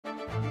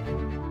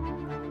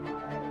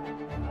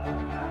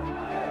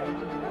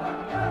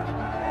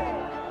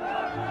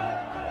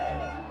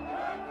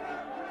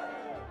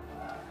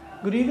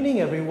Good evening,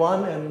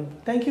 everyone,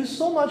 and thank you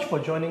so much for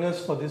joining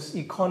us for this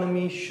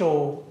economy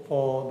show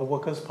for the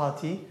Workers'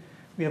 Party.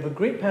 We have a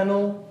great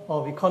panel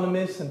of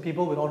economists and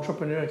people with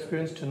entrepreneurial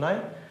experience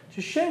tonight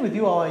to share with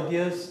you our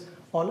ideas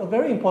on a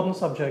very important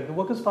subject. The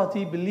Workers'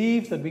 Party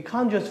believes that we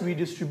can't just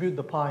redistribute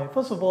the pie.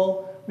 First of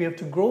all, we have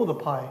to grow the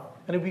pie.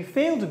 And if we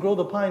fail to grow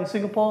the pie in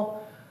Singapore,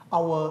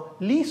 our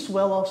least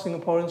well-off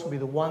Singaporeans will be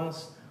the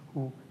ones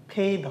who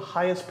pay the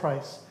highest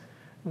price.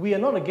 We are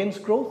not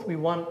against growth. We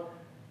want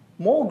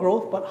more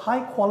growth, but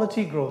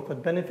high-quality growth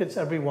that benefits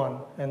everyone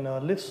and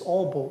lifts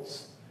all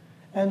boats.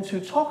 And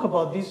to talk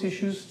about these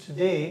issues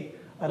today,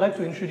 I'd like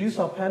to introduce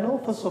our panel.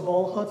 First of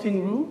all,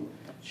 𝗶𝗃𝗵𝗃.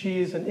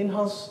 She is an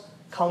in-house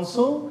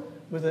counsel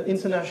with an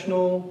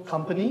international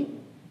company.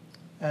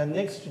 And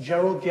next,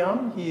 Gerald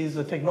Giam. He is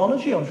a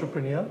technology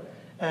entrepreneur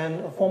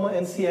and a former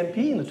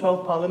NCMP in the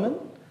 12th Parliament.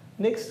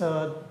 Next,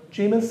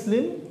 Jamus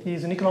Lim. He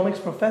is an economics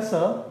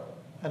professor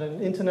at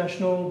an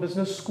international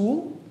business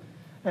school.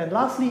 And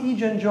lastly, Yee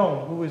Jenn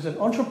Jong, who is an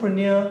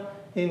entrepreneur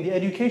in the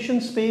education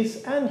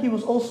space, and he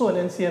was also an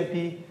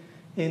NCMP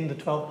in the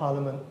 12th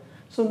Parliament.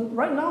 So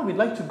right now, we'd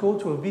like to go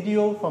to a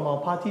video from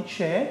our party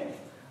chair,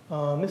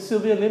 Ms.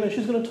 Sylvia Lim, and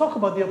she's going to talk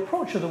about the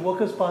approach that the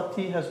Workers'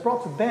 Party has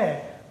brought to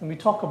bear when we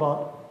talk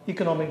about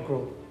economic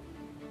growth.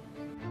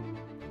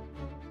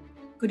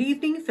 Good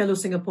evening, fellow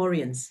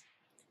Singaporeans.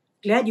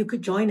 Glad you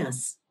could join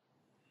us.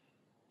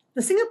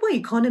 The Singapore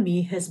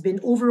economy has been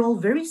overall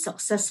very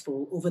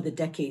successful over the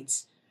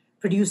decades,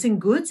 producing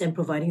goods and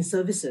providing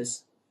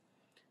services.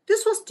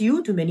 This was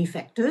due to many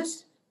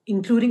factors,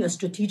 including a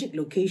strategic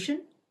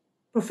location,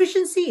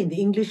 proficiency in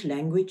the English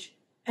language,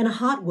 and a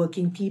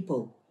hard-working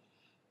people.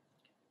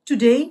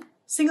 Today,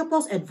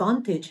 Singapore's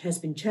advantage has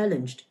been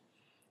challenged.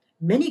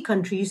 Many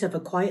countries have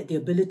acquired the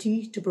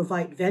ability to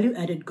provide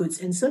value-added goods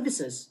and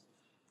services.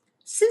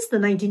 Since the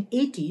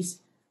 1980s,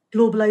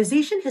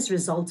 globalization has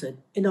resulted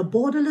in a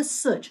borderless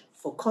search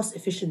for cost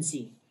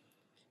efficiency.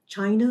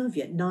 China,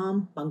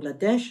 Vietnam,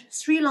 Bangladesh,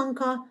 Sri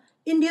Lanka,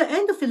 India,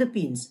 and the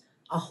Philippines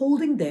are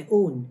holding their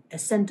own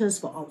as centers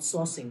for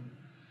outsourcing.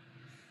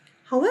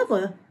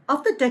 However,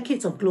 after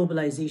decades of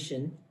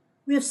globalization,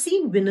 we have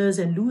seen winners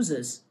and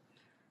losers.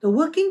 The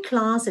working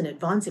class and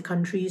advanced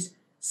countries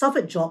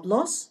suffered job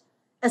loss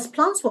as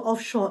plants were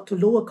offshored to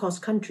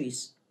lower-cost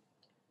countries.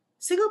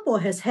 Singapore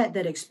has had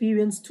that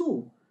experience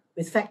too,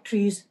 with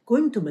factories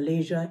going to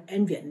Malaysia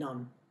and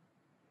Vietnam.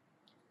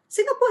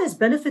 Singapore has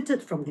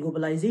benefited from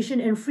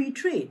globalization and free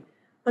trade,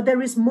 but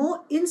there is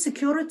more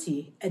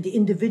insecurity at the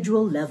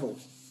individual level.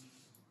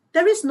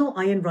 There is no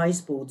iron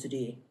rice bowl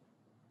today.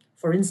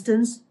 For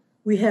instance,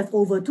 we have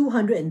over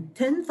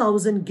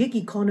 210,000 gig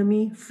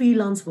economy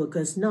freelance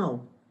workers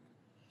now.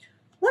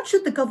 What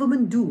should the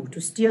government do to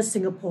steer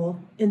Singapore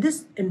in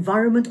this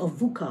environment of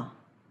VUCA,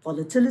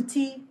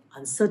 volatility,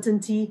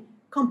 uncertainty,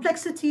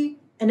 complexity,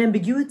 and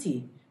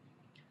ambiguity?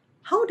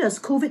 How does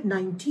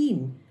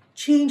COVID-19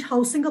 change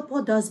how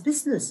Singapore does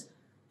business,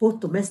 both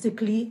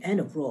domestically and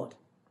abroad?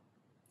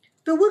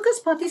 The Workers'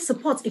 Party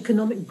supports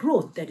economic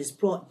growth that is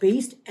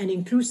broad-based and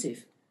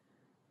inclusive.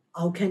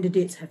 Our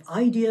candidates have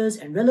ideas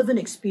and relevant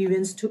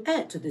experience to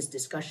add to this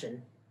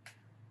discussion.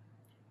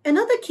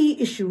 Another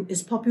key issue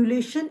is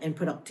population and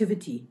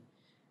productivity.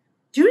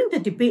 During the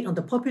debate on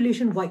the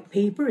Population White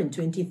Paper in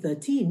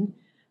 2013,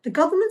 the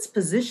government's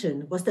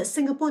position was that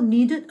Singapore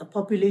needed a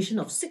population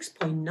of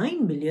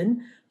 6.9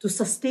 million to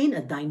sustain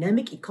a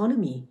dynamic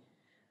economy.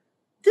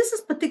 This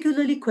is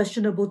particularly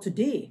questionable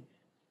today.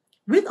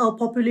 With our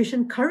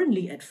population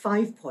currently at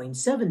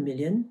 5.7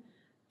 million,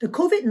 the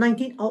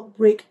COVID-19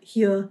 outbreak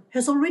here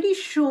has already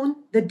shown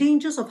the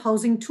dangers of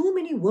housing too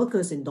many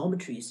workers in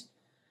dormitories.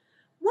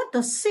 What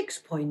does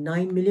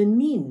 6.9 million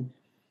mean?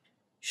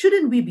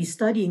 Shouldn't we be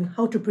studying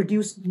how to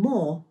produce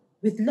more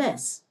with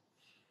less?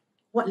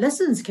 What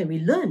lessons can we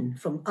learn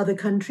from other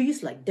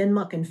countries like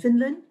Denmark and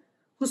Finland,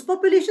 whose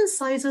population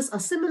sizes are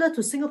similar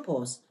to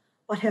Singapore's,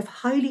 but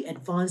have highly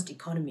advanced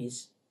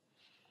economies?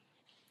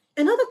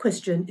 Another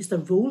question is the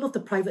role of the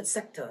private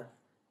sector.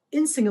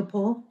 In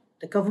Singapore,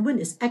 the government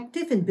is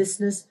active in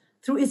business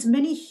through its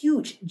many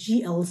huge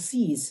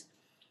GLCs.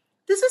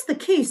 This is the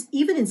case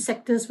even in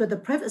sectors where the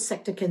private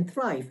sector can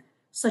thrive,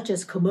 such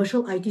as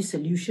commercial IT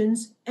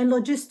solutions and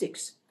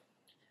logistics.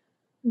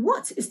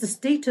 What is the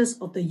status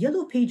of the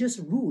Yellow Pages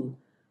rule,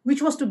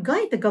 which was to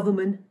guide the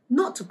government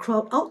not to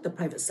crowd out the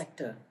private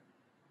sector?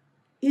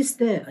 Is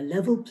there a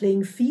level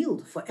playing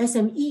field for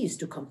SMEs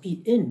to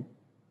compete in?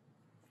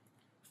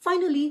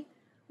 Finally,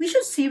 we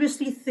should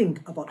seriously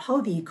think about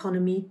how the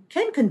economy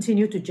can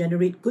continue to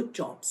generate good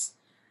jobs.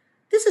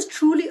 This is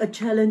truly a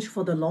challenge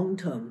for the long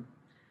term.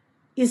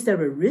 Is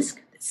there a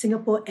risk that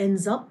Singapore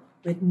ends up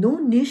with no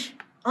niche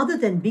other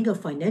than being a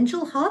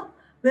financial hub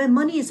where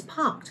money is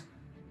parked,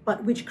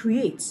 but which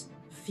creates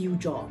few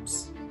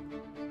jobs?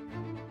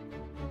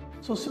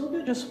 So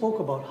Sylvia just spoke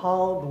about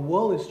how the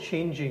world is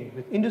changing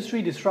with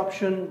industry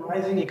disruption,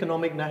 rising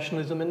economic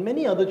nationalism, and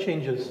many other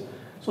changes.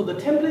 So the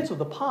templates of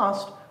the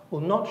past will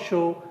not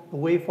show the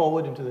way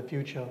forward into the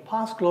future.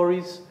 Past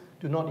glories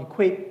do not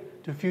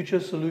equate to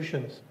future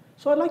solutions.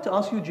 So I'd like to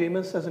ask you,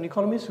 Jamus, as an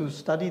economist who's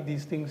studied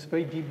these things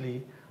very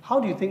deeply, how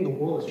do you think the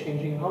world is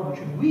changing? How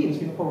should we in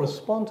Singapore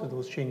respond to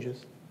those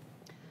changes?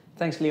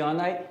 Thanks, Leon.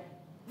 I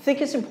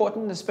think it's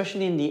important,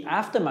 especially in the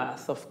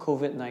aftermath of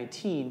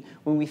COVID-19,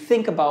 when we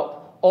think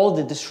about all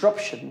the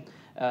disruption,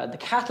 the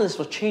catalyst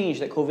for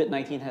change that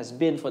COVID-19 has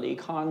been for the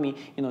economy,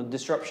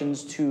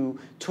 disruptions to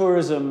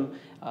tourism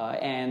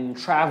and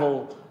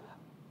travel.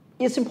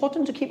 It's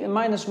important to keep in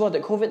mind as well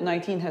that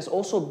COVID-19 has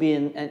also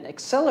been an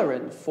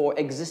accelerant for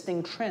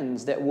existing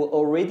trends that were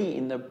already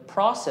in the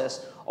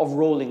process of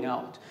rolling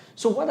out.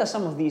 So what are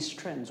some of these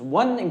trends?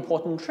 One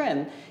important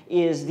trend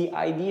is the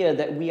idea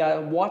that we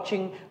are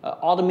watching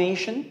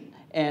automation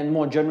and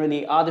more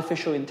generally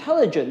artificial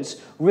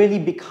intelligence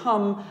really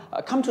come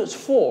to its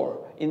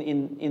fore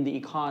in the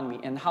economy,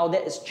 and how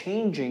that is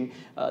changing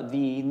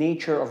the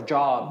nature of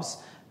jobs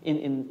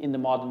in the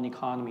modern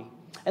economy.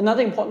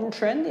 Another important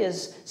trend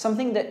is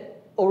something that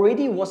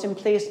already was in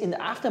place in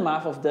the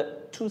aftermath of the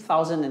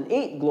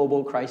 2008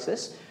 global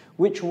crisis,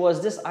 which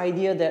was this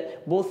idea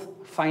that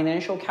both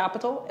financial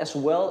capital as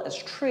well as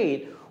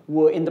trade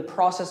were in the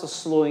process of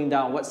slowing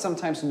down, what's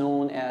sometimes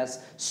known as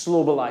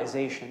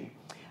globalization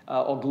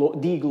or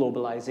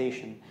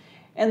deglobalization.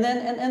 And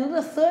then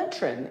another third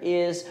trend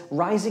is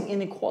rising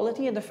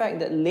inequality and the fact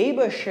that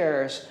labor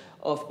shares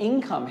of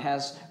income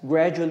has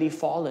gradually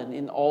fallen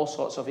in all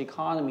sorts of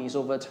economies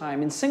over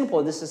time. In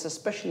Singapore, this is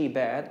especially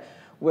bad,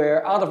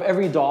 where out of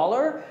every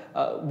dollar,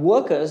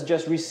 workers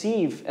just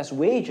receive as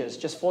wages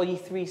just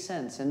 43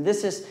 cents. And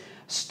this is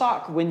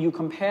stark when you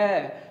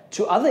compare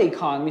to other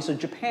economies. So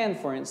Japan,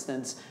 for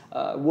instance,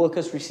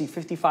 workers receive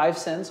 55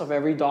 cents of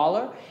every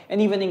dollar. And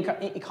even in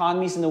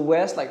economies in the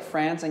West, like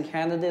France and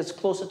Canada, it's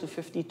closer to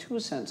 52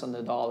 cents on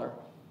the dollar.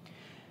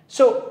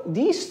 So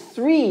these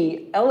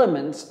three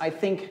elements, I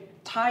think,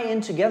 tie in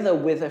together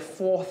with a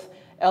fourth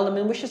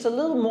element, which is a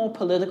little more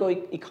political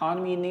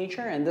economy in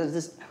nature, and there's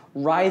this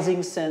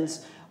rising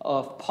sense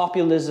of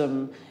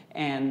populism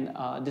and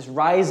this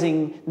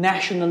rising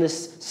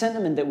nationalist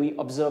sentiment that we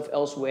observe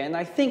elsewhere. And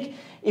I think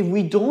if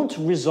we don't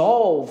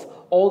resolve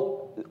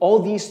all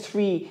these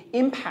three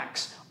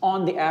impacts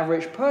on the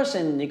average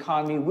person in the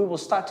economy, we will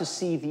start to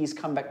see these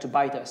come back to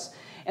bite us.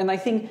 And I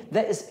think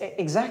that is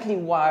exactly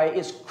why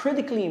it's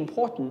critically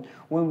important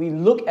when we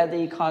look at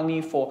the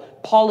economy for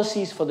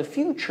policies for the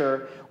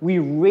future, we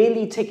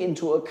really take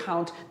into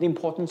account the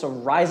importance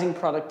of rising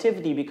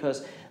productivity,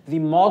 because the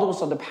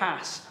models of the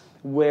past,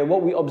 where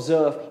what we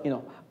observe,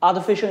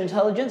 artificial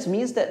intelligence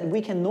means that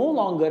we can no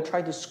longer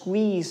try to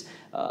squeeze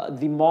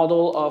the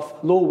model of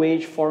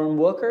low-wage foreign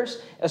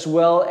workers as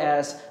well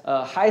as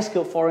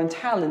high-skilled foreign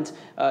talent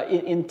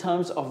in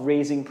terms of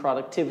raising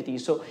productivity.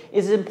 So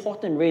it's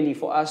important really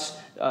for us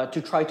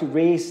to try to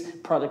raise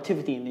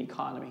productivity in the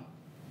economy.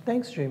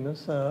 Thanks,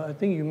 Jamus. I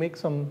think you make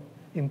some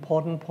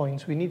important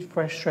points. We need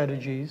fresh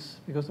strategies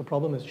because the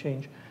problem has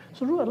changed.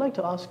 So Ru, I'd like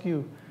to ask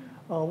you,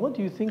 what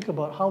do you think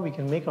about how we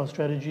can make our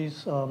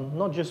strategies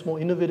not just more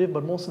innovative,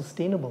 but more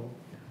sustainable?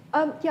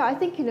 Yeah, I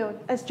think,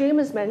 as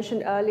Jamus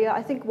mentioned earlier,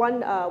 I think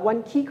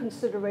one key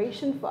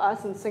consideration for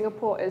us in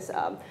Singapore is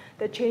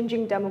the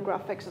changing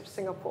demographics of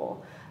Singapore.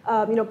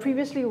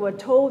 Previously we were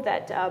told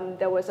that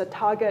there was a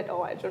target,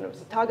 or I don't know if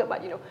it's a target,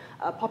 but,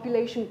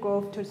 population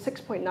growth to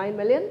 6.9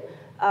 million.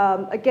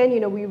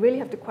 Again, we really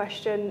have to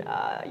question,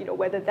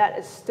 whether that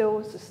is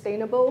still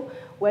sustainable,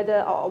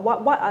 whether, or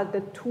what are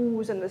the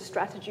tools and the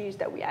strategies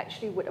that we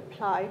actually would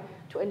apply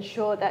to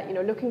ensure that,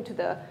 looking to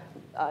the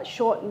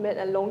short, mid,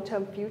 and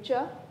long-term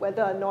future,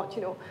 whether or not,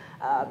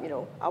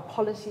 our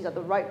policies are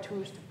the right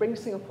tools to bring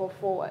Singapore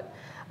forward.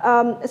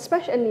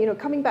 Especially, and,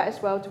 coming back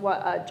as well to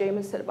what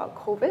Jamus said about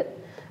COVID,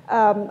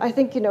 I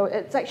think,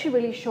 it's actually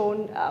really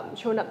shown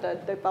up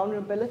the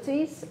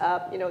vulnerabilities,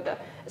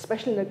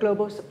 especially in the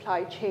global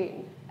supply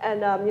chain.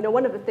 And,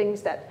 one of the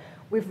things that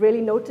we've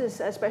really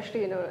noticed,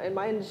 especially, in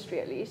my industry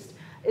at least,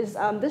 is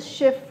this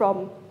shift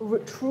from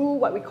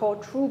what we call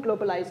true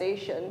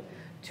globalization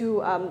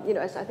to,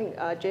 as I think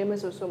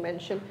Jamus also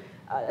mentioned,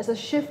 as a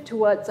shift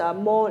towards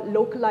more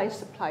localized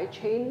supply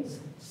chains.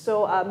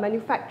 So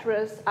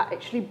manufacturers are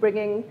actually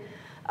bringing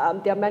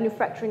their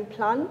manufacturing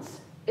plants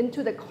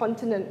into the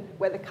continent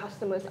where the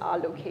customers are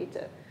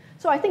located.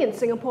 So I think in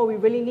Singapore, we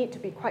really need to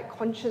be quite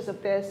conscious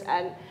of this,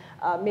 and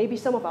maybe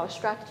some of our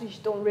strategies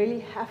don't really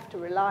have to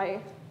rely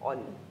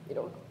on,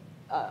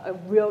 a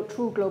real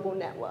true global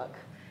network.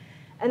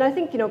 And I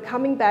think,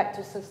 coming back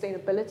to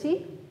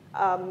sustainability,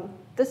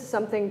 this is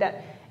something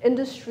that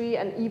industry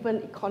and even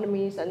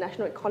economies and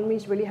national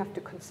economies really have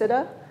to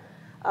consider.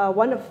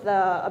 One of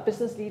the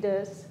business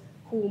leaders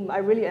whom I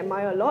really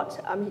admire a lot,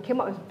 he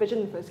came up with a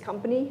vision for his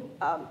company,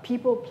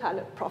 people,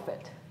 planet,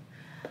 profit.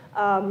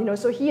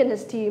 So he and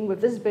his team with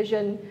this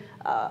vision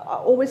are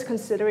always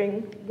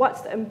considering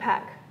what's the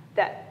impact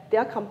that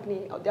their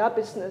company or their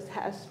business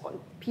has on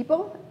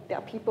people,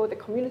 the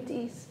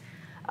communities,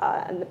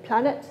 and the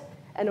planet,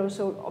 and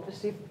also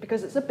obviously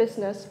because it's a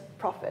business,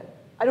 profit.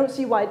 I don't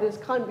see why this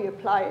can't be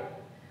applied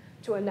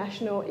to a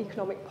national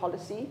economic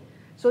policy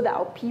so that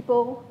our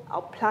people,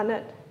 our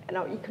planet, and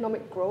our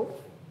economic growth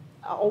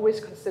are always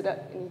considered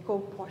in equal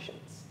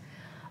portions.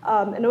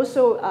 And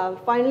also,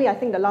 finally, I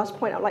think the last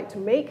point I'd like to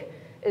make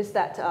is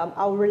that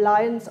our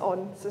reliance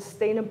on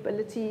sustainable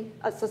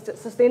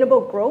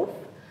growth,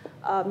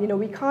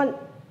 we can't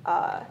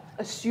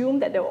assume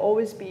that there will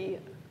always be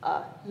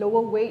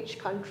lower wage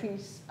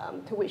countries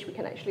to which we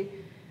can actually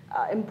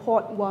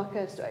import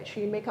workers to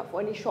actually make up for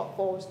any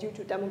shortfalls due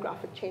to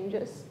demographic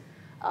changes.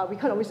 We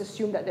can't always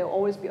assume that they'll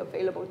always be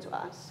available to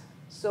us.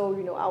 So,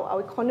 our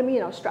economy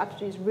and our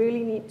strategies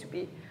really need to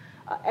be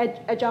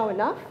agile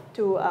enough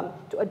to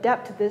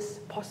adapt to this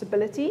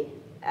possibility.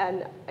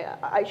 And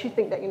I actually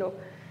think that,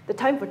 the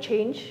time for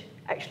change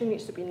actually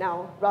needs to be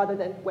now rather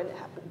than when it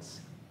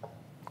happens.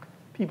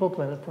 People,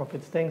 planet,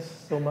 profits. Thanks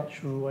so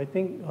much, Ru. I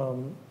think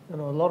a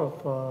lot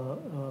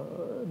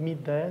of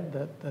meat there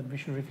that we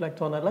should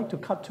reflect on. I'd like to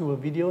cut to a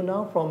video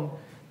now from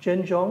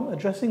Jenn Jong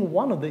addressing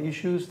one of the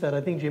issues that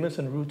I think Jamus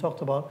and Ru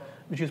talked about,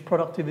 which is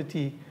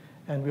productivity.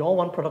 And we all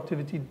want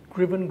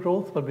productivity-driven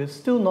growth, but we're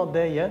still not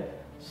there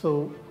yet.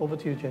 So over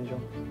to you, Jenn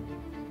Jong.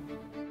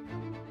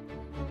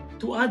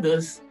 To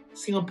others,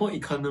 Singapore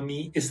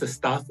economy is the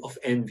stuff of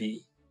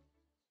envy.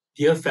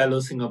 Dear fellow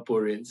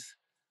Singaporeans,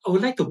 I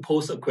would like to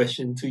pose a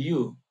question to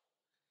you.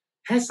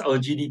 Has our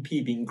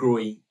GDP been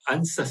growing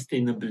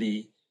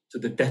unsustainably to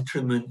the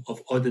detriment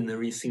of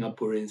ordinary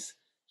Singaporeans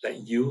like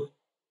you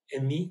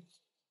and me?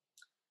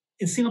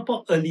 In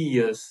Singapore's early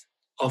years,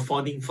 our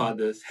founding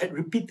fathers had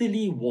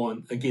repeatedly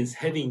warned against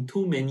having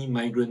too many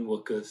migrant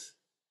workers.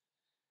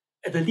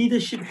 At the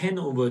leadership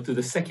handover to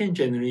the second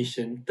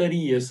generation 30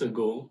 years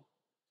ago,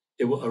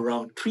 there were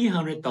around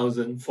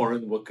 300,000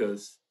 foreign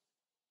workers.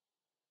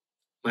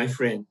 My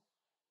friend,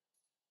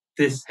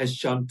 this has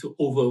jumped to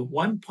over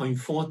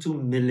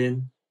 1.42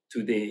 million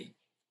today,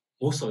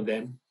 most of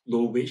them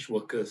low-wage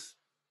workers.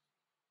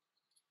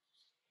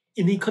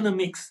 In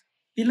economics,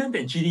 we learned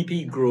that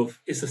GDP growth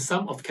is a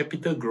sum of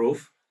capital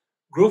growth,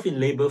 growth in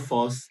labour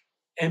force,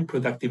 and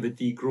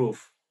productivity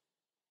growth.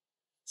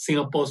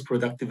 Singapore's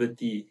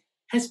productivity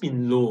has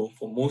been low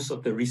for most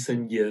of the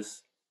recent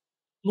years,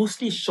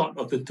 mostly short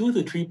of the 2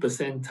 to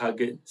 3%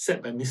 target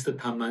set by Mr.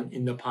 Tharman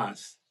in the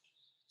past.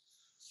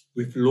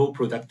 With low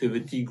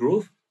productivity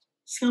growth,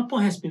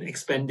 Singapore has been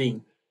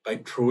expanding by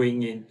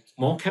throwing in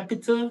more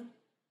capital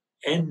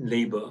and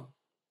labour.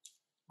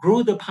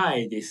 Grow the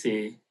pie, they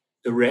say,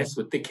 the rest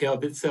will take care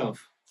of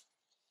itself.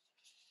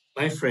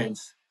 My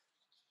friends,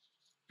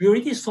 we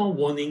already saw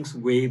warnings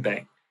way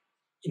back.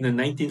 In the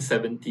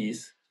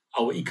 1970s,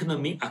 our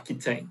economic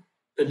architect,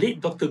 the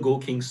late Dr.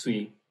 Goh Keng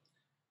Swee,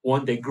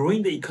 warned that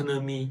growing the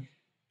economy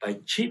by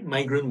cheap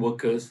migrant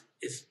workers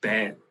is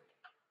bad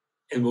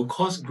and will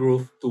cause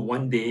growth to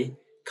one day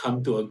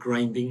come to a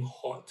grinding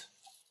halt.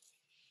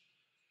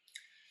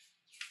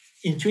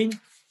 In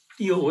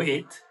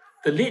 2008,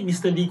 the late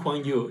Mr. Lee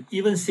Kuan Yew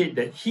even said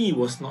that he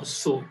was not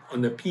sold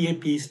on the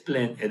PAP's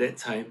plan at that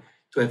time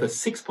to have a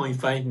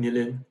 6.5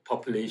 million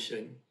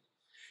population.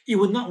 It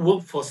would not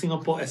work for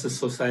Singapore as a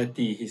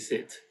society, he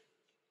said.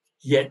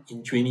 Yet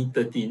in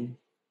 2013,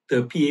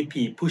 the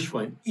PAP pushed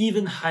for an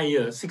even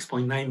higher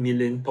 6.9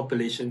 million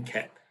population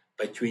cap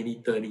by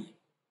 2030.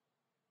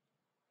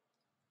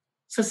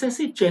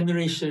 Successive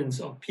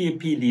generations of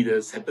PAP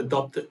leaders have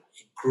adopted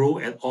a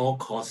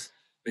grow-at-all-costs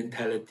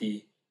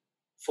mentality.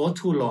 For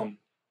too long,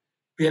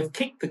 we have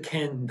kicked the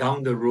can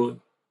down the road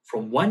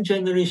from one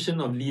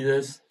generation of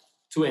leaders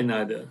to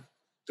another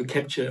to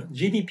capture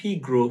GDP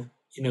growth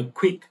in a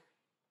quick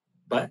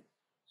but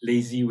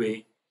lazy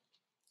way.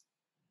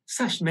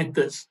 Such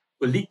methods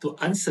will lead to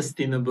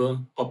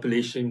unsustainable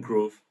population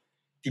growth,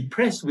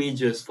 depressed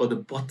wages for the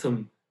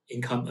bottom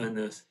income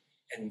earners,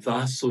 and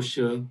vast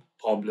social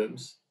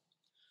problems.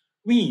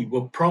 We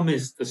were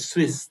promised the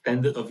Swiss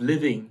standard of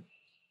living.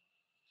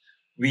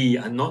 We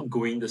are not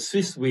going the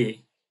Swiss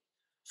way.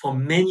 For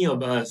many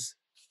of us,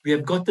 we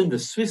have gotten the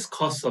Swiss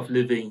cost of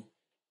living,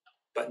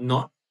 but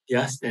not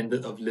their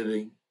standard of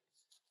living.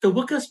 The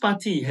Workers'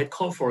 Party had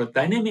called for a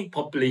dynamic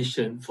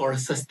population for a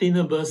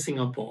sustainable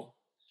Singapore.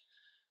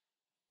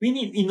 We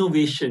need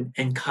innovation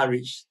and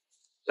courage,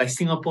 like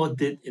Singapore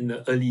did in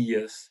the early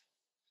years.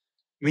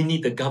 We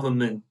need the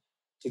government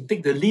to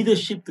take the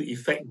leadership to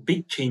effect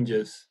big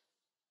changes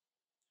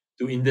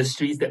to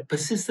industries that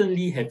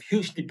persistently have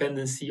huge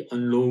dependency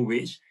on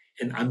low-wage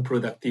and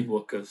unproductive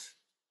workers.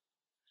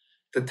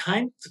 The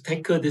time to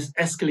tackle this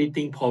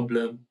escalating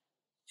problem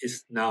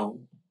is now.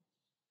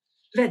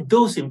 Let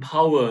those in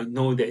power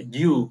know that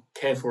you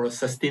care for a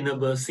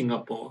sustainable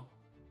Singapore.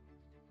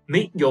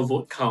 Make your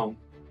vote count.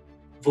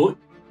 Vote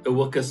the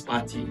Workers'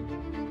 Party.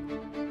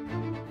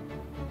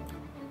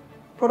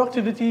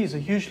 Productivity is a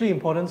hugely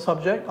important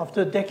subject.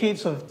 After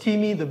decades of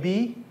𝗵𝗵𝗲 the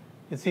bee,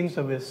 it seems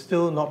that we're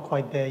still not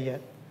quite there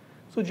yet.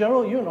 So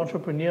Gerald, you're an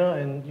entrepreneur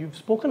and you've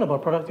spoken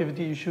about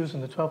productivity issues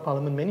in the 12th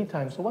Parliament many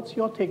times. So what's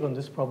your take on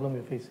this problem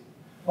you're facing?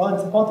 Well,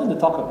 it's important to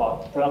talk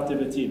about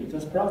productivity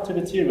because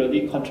productivity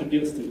really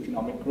contributes to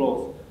economic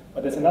growth.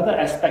 But there's another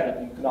aspect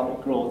of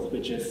economic growth,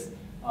 which is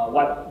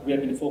what we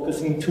have been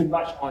focusing too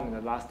much on in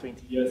the last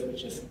 20 years,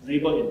 which is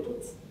labor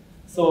inputs.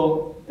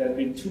 So there have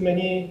been too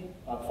many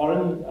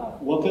foreign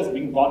workers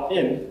being brought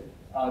in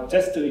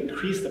just to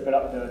increase the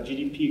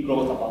GDP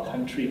growth of our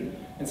country.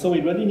 And so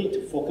we really need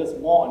to focus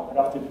more on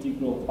productivity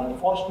growth. But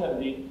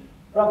unfortunately,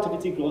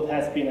 productivity growth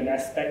has been an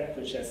aspect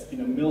which has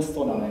been a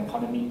millstone on the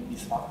economy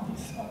these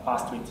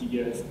past 20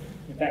 years.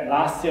 In fact,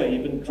 last year it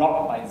even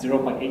dropped by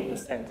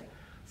 0.8%.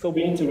 So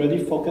we need to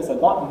really focus a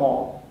lot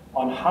more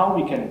on how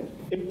we can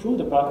improve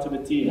the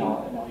productivity in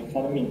our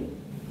economy.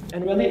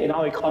 And really, in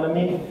our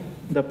economy,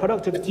 the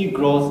productivity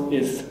growth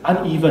is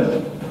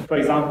uneven. For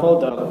example,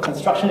 the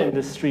construction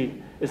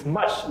industry is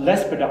much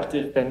less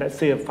productive than, let's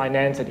say, a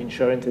finance and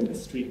insurance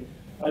industry.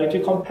 But if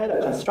you compare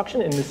the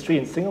construction industry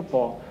in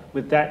Singapore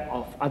with that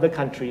of other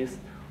countries,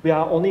 we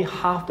are only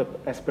half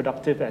as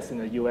productive as in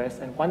the US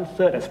and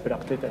 1/3 as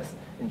productive as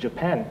in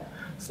Japan.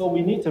 So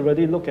we need to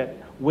really look at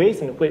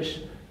ways in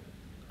which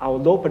our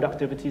low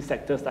productivity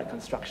sectors like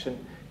construction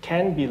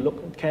can be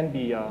looked at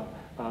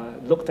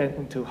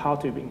into how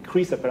to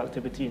increase the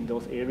productivity in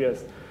those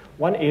areas.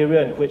 One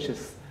area in which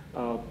is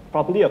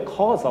probably a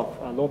cause of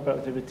low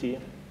productivity,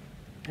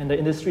 and the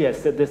industry has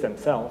said this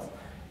themselves,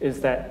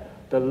 is that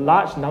the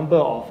large number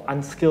of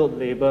unskilled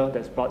labor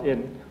that's brought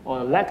in, or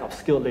a lack of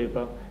skilled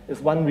labor,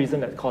 is one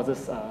reason that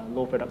causes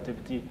low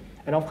productivity.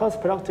 And of course,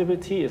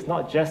 productivity is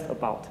not just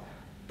about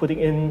putting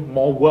in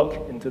more work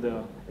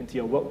into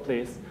your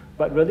workplace,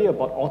 but really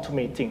about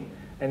automating.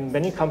 And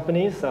many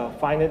companies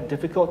find it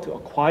difficult to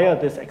acquire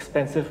this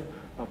expensive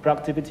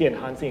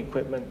productivity-enhancing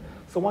equipment.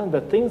 So one of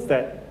the things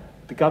that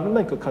the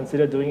government could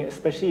consider doing,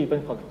 especially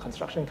even for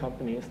construction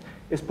companies,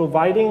 is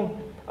providing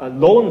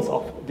loans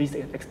of these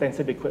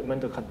expensive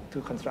equipment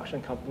to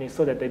construction companies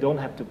so that they don't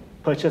have to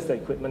purchase the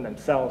equipment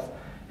themselves.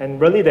 And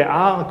really, there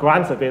are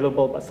grants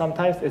available, but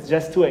sometimes it's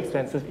just too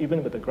expensive,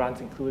 even with the grants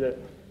included.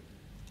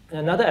 And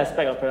another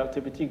aspect of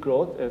productivity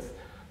growth is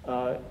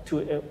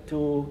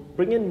to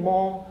bring in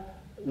more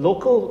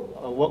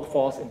local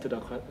workforce into the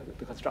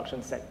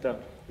construction sector.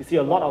 You see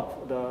a lot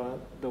of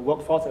the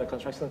workforce in the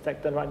construction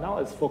sector right now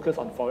is focused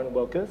on foreign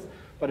workers,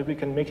 but if we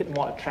can make it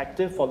more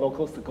attractive for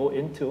locals to go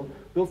into,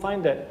 we'll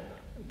find that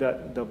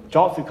the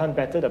jobs become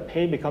better, the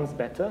pay becomes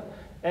better,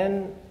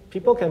 and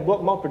people can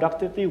work more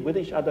productively with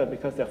each other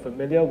because they're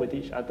familiar with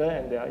each other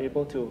and they are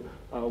able to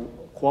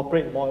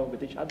cooperate more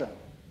with each other.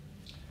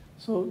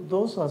 So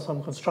those are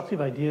some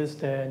constructive ideas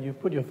there, and you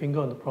put your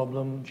finger on the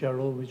problem,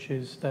 Gerald, which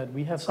is that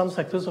we have some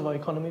sectors of our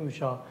economy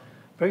which are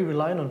very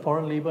reliant on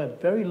foreign labor at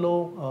very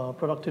low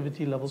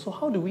productivity levels. So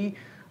how do we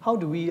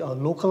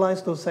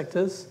localize those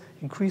sectors,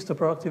 increase the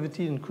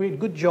productivity, and create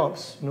good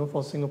jobs,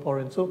 for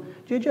Singaporeans? So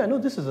JJ, I know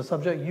this is a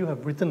subject you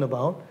have written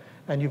about,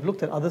 and you've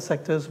looked at other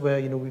sectors where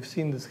we've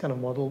seen this kind of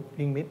model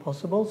being made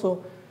possible.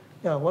 So,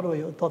 yeah, what are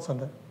your thoughts on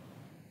that?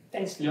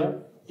 Thanks,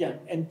 Leon. Yeah,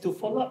 and to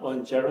follow up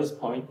on Gerald's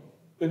point,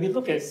 when we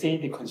look at, say,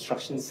 the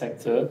construction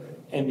sector,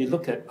 and we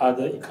look at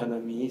other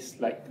economies,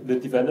 like the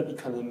developed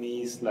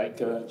economies like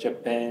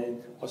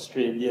Japan,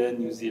 Australia,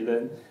 New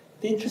Zealand,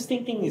 the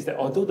interesting thing is that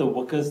although the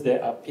workers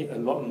there are paid a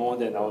lot more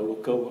than our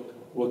local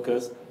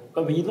workers,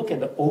 but when you look at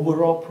the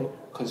overall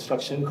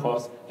construction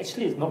cost,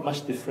 actually it's not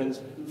much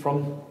difference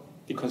from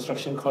the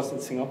construction cost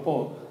in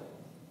Singapore.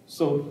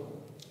 So,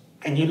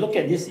 and you look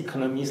at these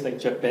economies like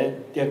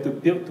Japan, they have to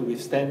build to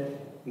withstand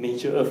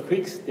major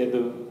earthquakes, they have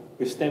to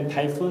withstand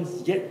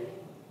typhoons, yet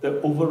the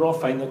overall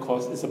final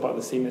cost is about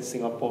the same as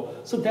Singapore.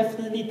 So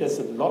definitely there's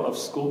a lot of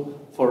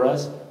scope for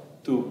us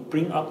to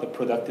bring up the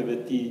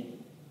productivity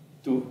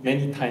to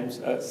many times,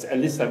 at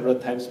least several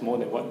times more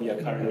than what we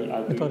are currently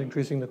arguing. Without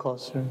increasing the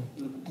cost.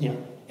 Yeah,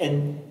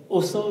 and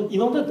also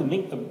in order to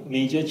make a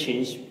major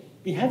change,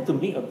 we have to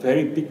make a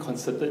very big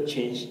concerted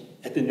change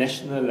at the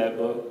national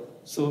level.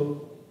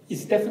 So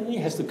it definitely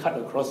has to cut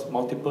across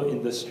multiple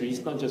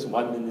industries, not just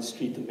one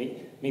ministry to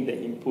make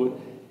the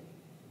input.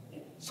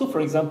 So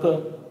for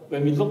example,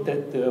 when we looked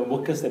at the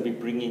workers that we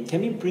bring in, can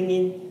we bring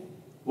in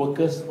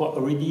workers who are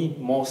already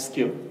more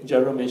skilled?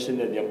 Gerald mentioned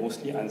that they're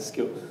mostly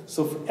unskilled.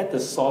 So at the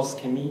source,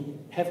 can we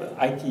have an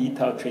ITE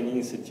type training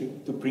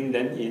institute to bring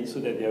them in so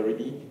that they're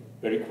already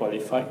very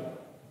qualified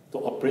to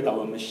operate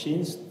our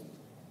machines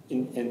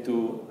and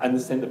to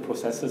understand the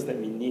processes that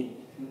we need?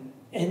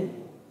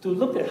 And to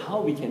look at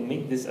how we can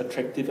make this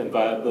attractive and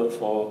viable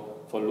for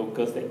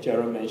locals, like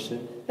Gerald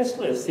mentioned. Let's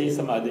look at, say,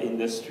 some other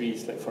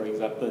industries, like for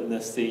example,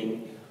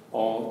 nursing,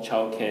 or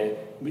childcare,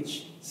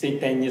 which say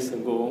 10 years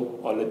ago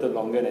or a little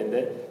longer than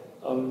that,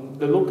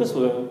 the locals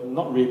were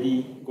not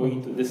really going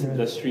into these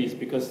industries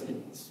because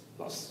it's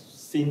not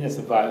seen as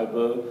a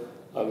viable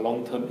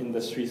long-term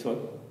industry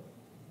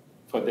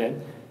for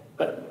them.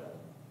 But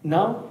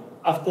now,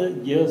 after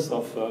years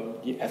of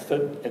the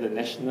effort at the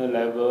national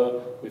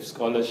level, with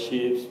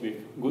scholarships, with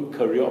good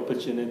career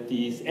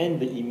opportunities, and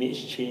the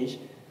image change,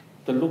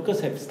 the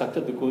locals have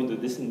started to go into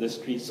this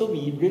industry. So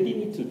we really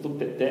need to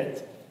look at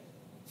that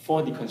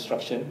for the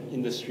construction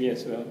industry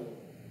as well.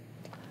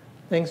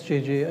 Thanks,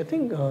 JJ. I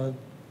think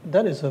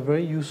that is a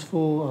very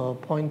useful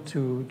point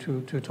to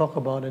talk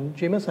about. And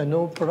Jamus, I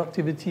know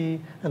productivity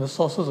and the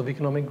sources of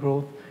economic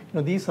growth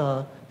these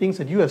are things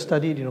that you have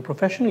studied,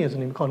 professionally as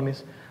an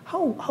economist.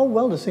 How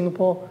well does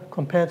Singapore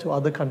compare to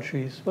other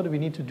countries? What do we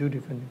need to do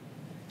differently?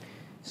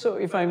 So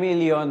if I may,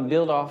 Leon,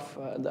 build off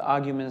the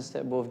arguments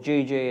that both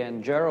JJ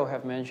and Gerald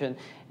have mentioned,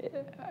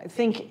 I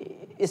think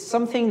it's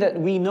something that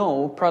we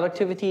know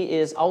productivity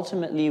is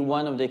ultimately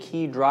one of the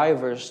key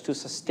drivers to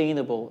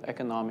sustainable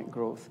economic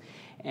growth.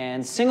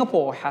 And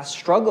Singapore has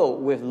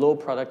struggled with low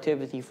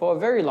productivity for a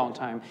very long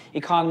time.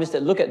 Economists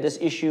that look at this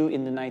issue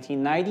in the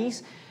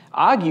 1990s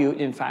argued,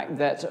 in fact,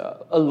 that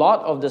a lot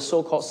of the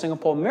so-called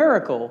Singapore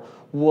miracle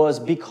was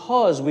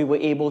because we were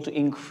able to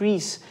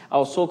increase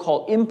our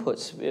so-called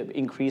inputs,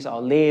 increase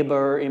our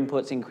labor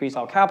inputs, increase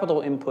our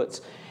capital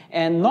inputs,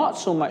 and not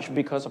so much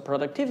because of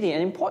productivity.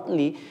 And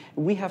importantly,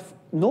 we have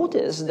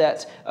noticed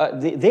that,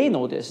 they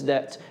noticed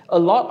that a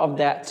lot of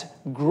that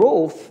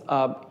growth,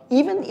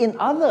 even in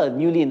other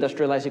newly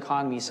industrialized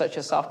economies, such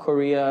as South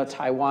Korea,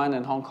 Taiwan,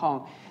 and Hong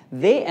Kong,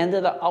 they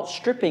ended up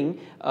outstripping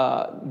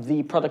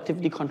the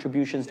productivity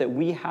contributions that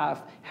we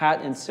have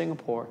had in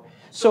Singapore.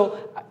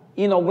 So,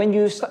 when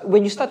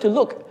you start to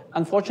look,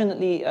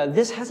 unfortunately,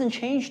 this hasn't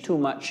changed too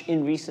much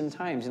in recent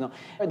times.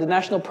 The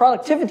National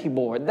Productivity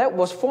Board, that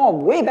was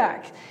formed way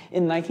back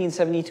in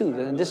 1972.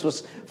 And this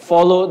was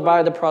followed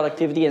by the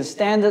Productivity and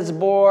Standards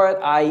Board,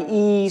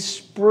 i.e.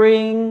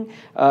 Spring,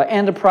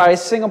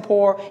 Enterprise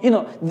Singapore.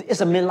 It's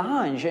a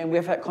melange, and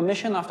we've had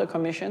commission after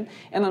commission.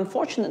 And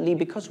unfortunately,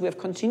 because we have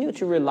continued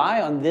to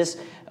rely on this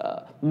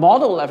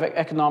model of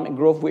economic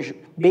growth, which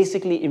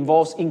basically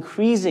involves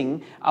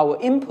increasing our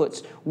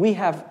inputs, we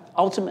have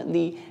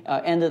ultimately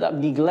ended up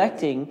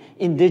neglecting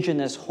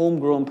indigenous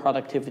homegrown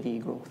productivity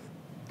growth.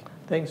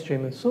 Thanks,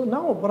 Jamus. So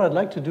now what I'd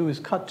like to do is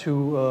cut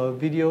to a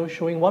video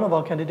showing one of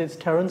our candidates,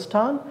 Terence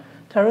Tan.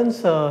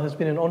 Terence has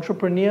been an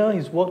entrepreneur,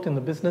 he's worked in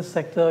the business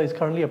sector, he's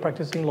currently a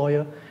practicing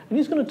lawyer, and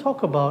he's going to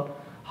talk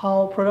about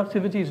how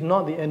productivity is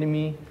not the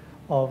enemy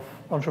of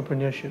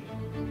entrepreneurship.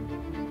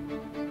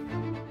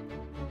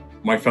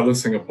 My fellow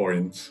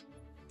Singaporeans,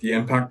 the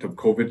impact of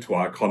COVID to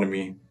our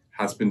economy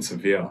has been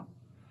severe.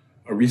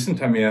 A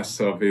recent MAS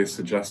survey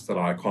suggests that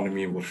our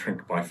economy will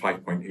shrink by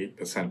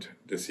 5.8%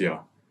 this year.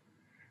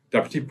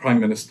 Deputy Prime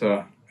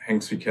Minister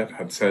𝗃𝗵𝗃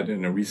had said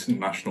in a recent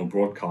national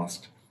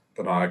broadcast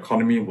that our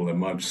economy will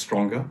emerge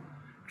stronger,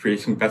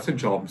 creating better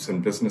jobs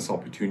and business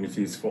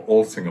opportunities for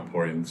all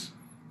Singaporeans,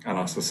 and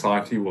our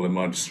society will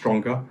emerge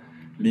stronger,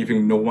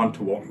 leaving no one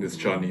to walk this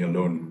journey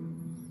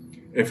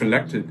alone. If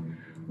elected,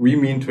 we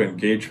mean to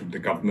engage with the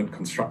government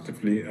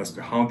constructively as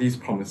to how these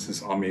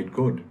promises are made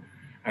good,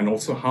 and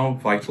also how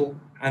vital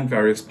and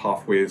various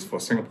pathways for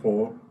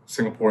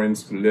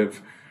Singaporeans to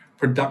live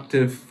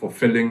productive,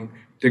 fulfilling,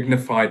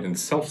 dignified and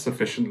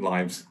self-sufficient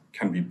lives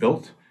can be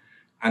built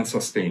and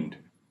sustained.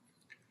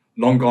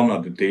 Long gone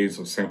are the days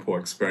of Singapore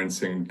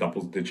experiencing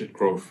double-digit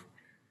growth.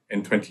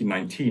 In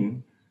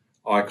 2019,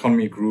 our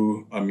economy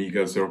grew a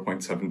meager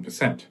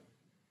 0.7%.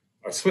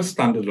 A Swiss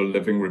standard of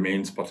living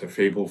remains but a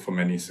fable for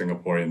many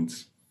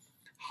Singaporeans.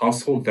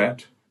 Household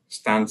debt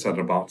stands at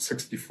about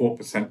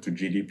 64% to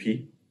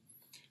GDP.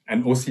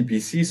 An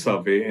OCBC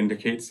survey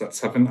indicates that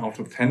 7 out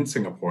of 10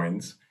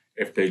 Singaporeans,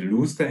 if they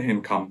lose their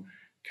income,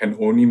 can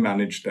only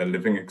manage their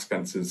living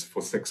expenses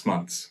for 6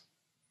 months.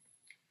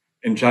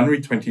 In January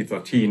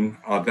 2013,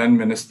 our then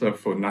Minister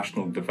for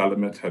National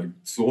Development had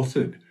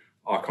exhorted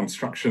our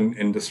construction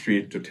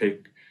industry to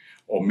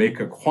make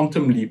a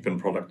quantum leap in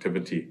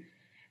productivity.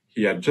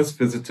 He had just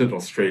visited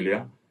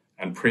Australia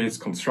and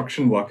praised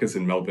construction workers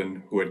in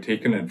Melbourne who had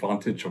taken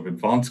advantage of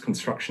advanced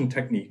construction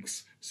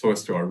techniques so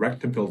as to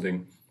erect a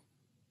building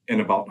in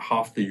about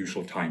half the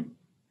usual time.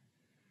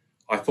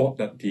 I thought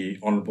that the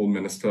Honourable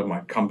Minister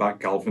might come back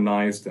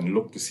galvanised and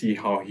look to see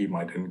how he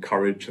might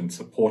encourage and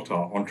support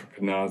our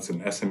entrepreneurs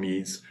and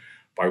SMEs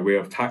by way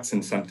of tax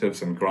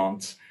incentives and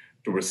grants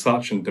to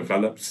research and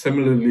develop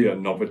similarly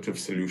innovative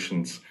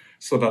solutions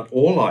so that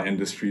all our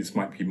industries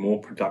might be more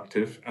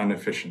productive and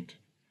efficient.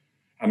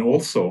 And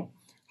also,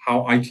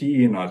 how ITE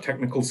in our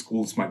technical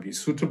schools might be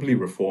suitably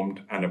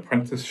reformed and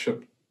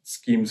apprenticeship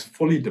schemes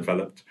fully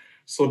developed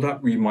so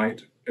that we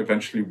might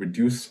eventually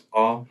reduce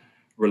our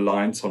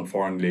reliance on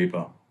foreign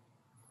labour.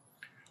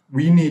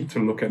 We need to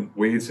look at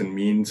ways and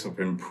means of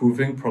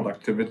improving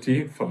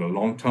productivity for the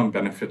long-term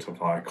benefit of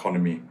our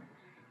economy.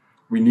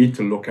 We need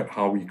to look at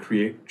how we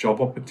create job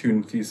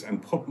opportunities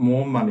and put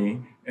more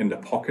money in the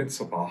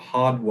pockets of our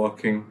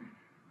hard-working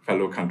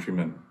fellow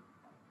countrymen.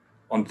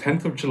 On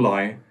 10th of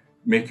July,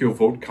 make your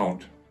vote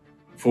count.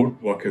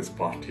 Vote Workers'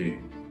 Party.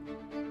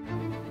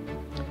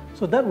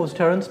 So that was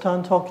Terence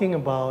Tan talking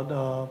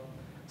about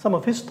some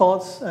of his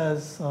thoughts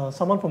as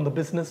someone from the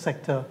business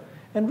sector.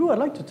 And Ru, I'd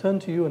like to turn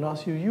to you and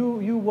ask you,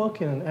 you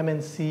work in an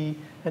MNC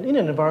and in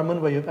an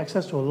environment where you have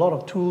access to a lot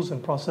of tools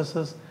and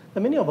processes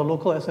that many of our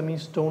local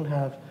SMEs don't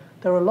have.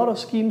 There are a lot of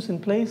schemes in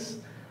place,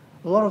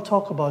 a lot of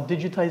talk about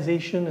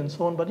digitization and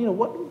so on, but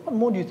what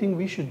more do you think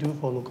we should do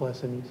for local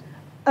SMEs?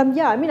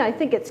 I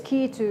think it's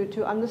key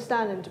to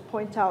understand and to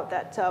point out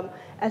that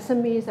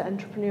SMEs and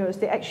entrepreneurs,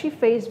 they actually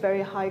face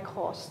very high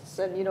costs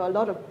and a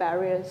lot of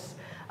barriers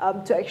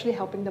to actually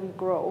helping them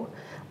grow.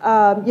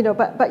 I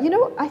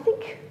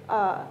think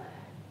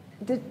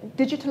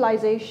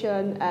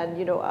digitalization and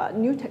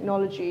new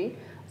technology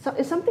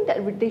is something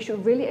that they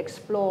should really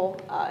explore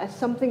as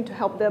something to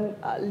help them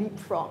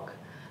leapfrog,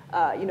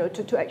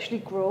 to actually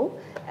grow.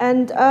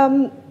 And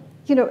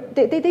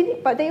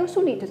but they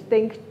also need to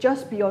think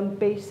just beyond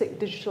basic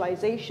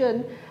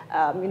digitalization,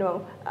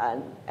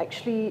 and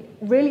actually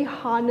really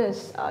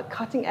harness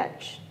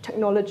cutting-edge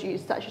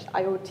technologies such as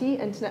IoT,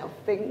 Internet of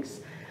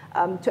Things,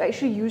 to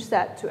actually use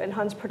that to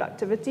enhance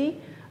productivity.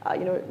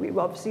 We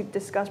obviously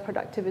discussed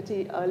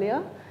productivity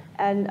earlier.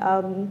 And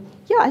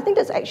I think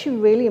that's actually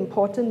really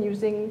important,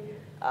 using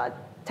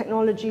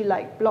technology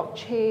like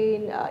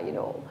blockchain,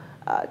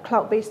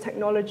 cloud-based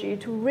technology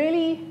to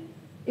really,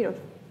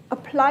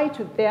 apply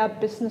to their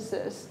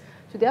businesses,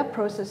 to their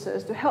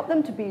processes, to help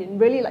them to be in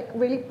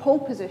really pole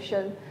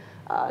position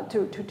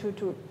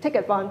to take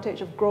advantage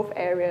of growth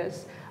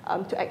areas,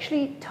 to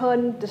actually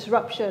turn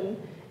disruption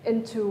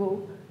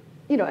into,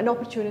 an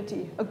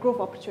opportunity, a growth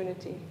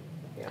opportunity.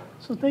 Yeah.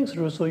 So thanks,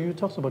 Russo. You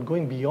talked about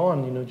going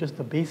beyond, just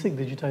the basic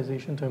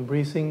digitization to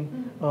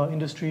embracing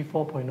Industry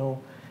 4.0.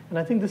 And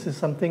I think this is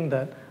something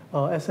that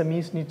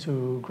SMEs need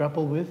to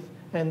grapple with,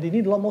 and they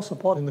need a lot more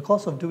support in the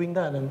course of doing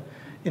that. And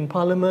in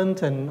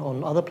Parliament and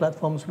on other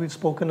platforms, we've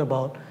spoken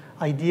about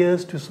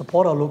ideas to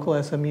support our local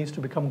SMEs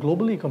to become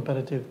globally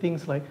competitive.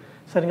 Things like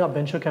setting up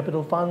venture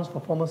capital funds for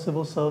former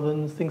civil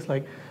servants, things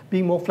like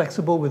being more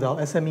flexible with our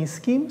SME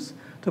schemes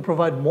to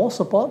provide more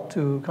support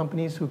to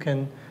companies who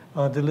can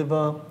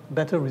deliver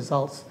better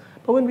results.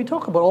 But when we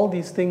talk about all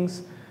these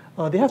things,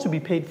 they have to be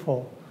paid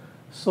for.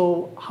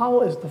 So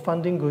how is the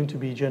funding going to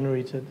be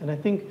generated? And I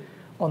think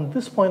on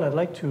this point, I'd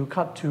like to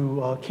cut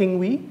to Kheng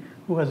Wee,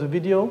 who has a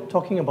video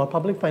talking about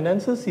public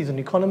finances. He's an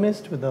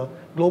economist with the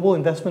Global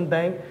Investment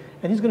Bank,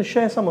 and he's going to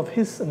share some of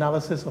his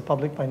analysis of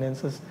public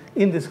finances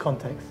in this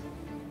context.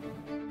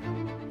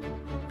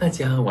 大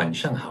家晚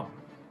上好。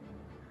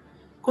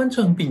冠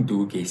状病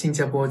毒给新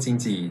加坡经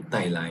济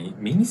带来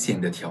明显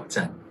的挑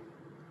战。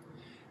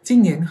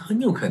今年很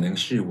有可能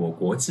是我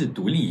国自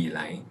独立以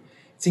来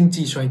经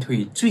济衰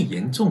退最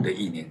严重的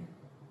一年。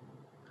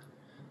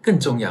更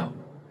重要，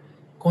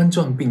冠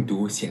状病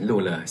毒显露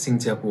了新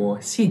加坡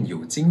现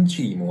有经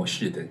济模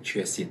式的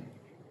缺陷。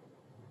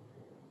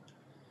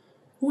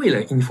为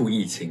了应付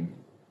疫情，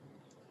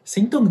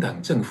行动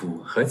党政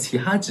府和其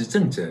他执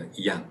政者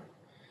一样，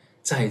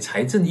在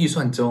财政预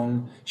算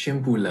中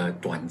宣布了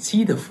短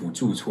期的辅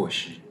助措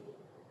施。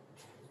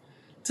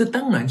这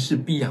当然是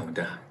必要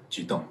的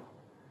举动。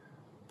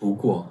不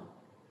过，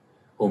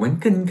我们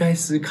更应该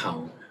思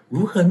考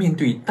如何面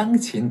对当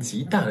前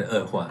极大的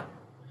恶化。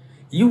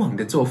以往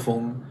的作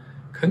风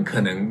很可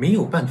能没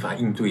有办法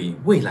应对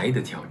未来的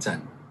挑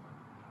战。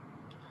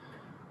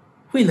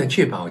为了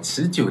确保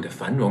持久的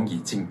繁荣与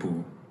进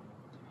步，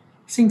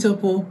新加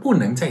坡不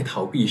能再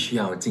逃避需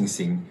要进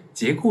行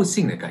结构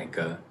性的改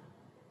革。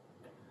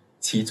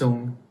其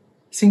中，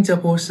新加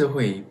坡社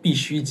会必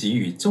须给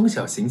予中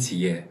小型企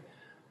业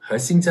和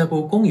新加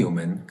坡工友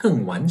们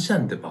更完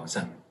善的保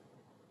障。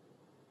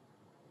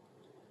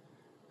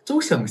中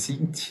小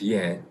型企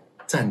业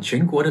占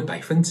全国的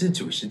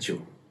 99%，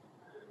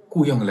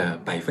 雇用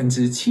了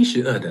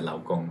 72% 的劳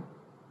工。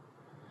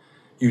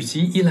与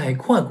其依赖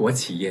跨国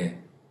企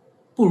业，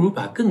不如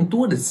把更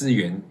多的资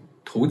源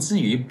投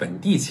资于本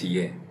地企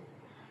业，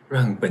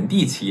让本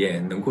地企业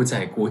能够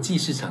在国际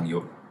市场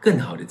有更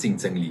好的竞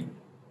争力。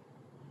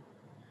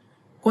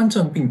冠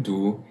状病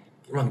毒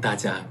让大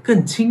家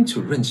更清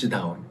楚认识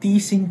到低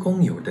薪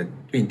工友的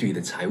面对的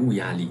财务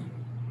压力。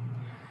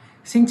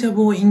新加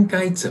坡应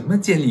该怎么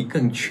建立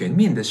更全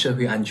面的社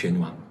会安全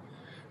网，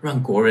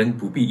让国人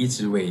不必一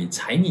直为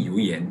柴米油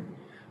盐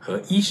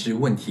和衣食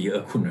问题而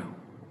困扰？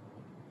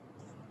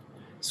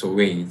所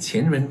谓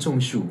前人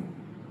种树，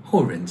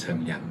后人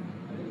乘凉。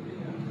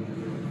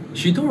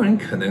许多人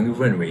可能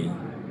认为，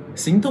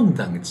行动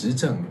党执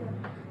政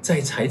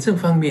在财政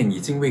方面已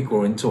经为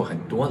国人做很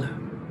多了。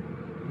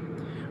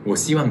我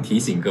希望提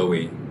醒各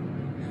位，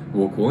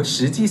我国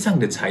实际上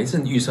的财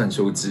政预算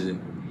收支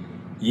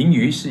盈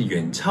余是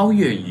远超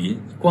越于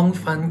官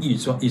方预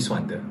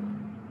算的，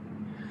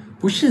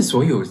不是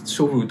所有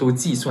收入都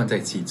计算在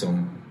其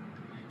中。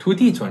土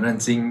地转让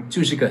金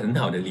就是个很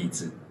好的例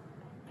子。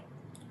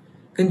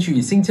根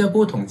据新加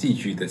坡统计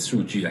局的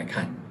数据来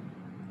看，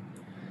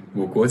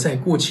我国在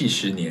过去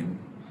10年，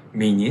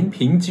每年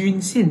平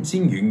均现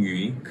金盈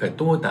余可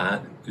多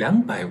达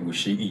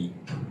250亿。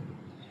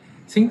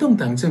行动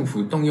党政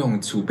府动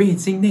用储备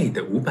金内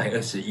的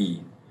520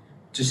亿，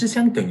只是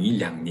相等于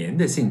2年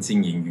的现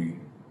金盈余。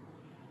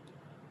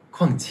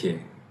况且，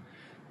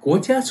国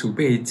家储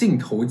备净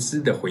投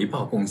资的回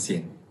报贡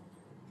献，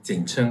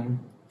简称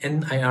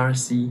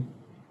NIRC，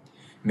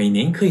 每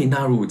年可以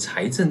纳入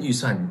财政预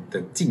算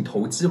的净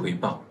投资回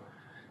报，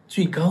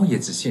最高也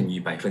只限于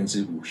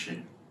 50%。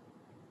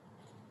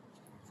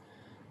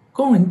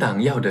工人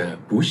党要的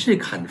不是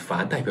砍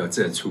伐代表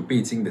着储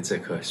备金的这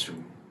棵树，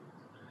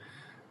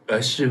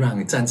而是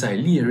让站在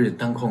烈日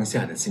当空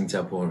下的新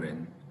加坡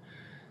人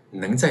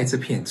能在这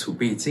片储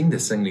备金的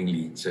森林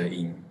里遮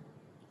阴，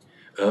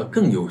而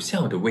更有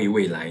效地为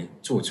未来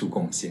做出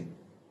贡献。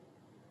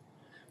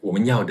我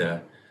们要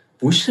的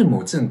不是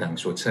某政党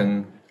所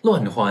称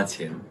乱花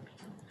钱，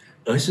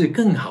而是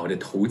更好的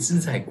投资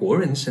在国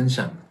人身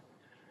上，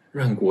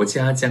让国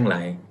家将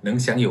来能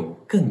享有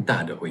更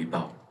大的回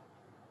报。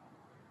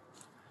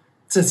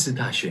这次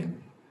大选，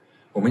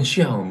我们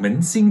需要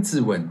扪心自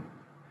问，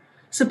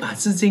是把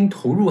资金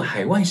投入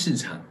海外市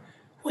场、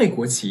外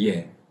国企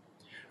业，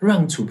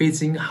让储备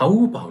金毫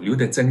无保留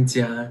的增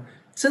加，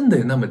真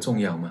的那么重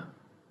要吗？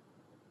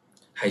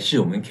还是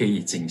我们可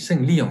以谨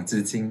慎利用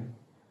资金，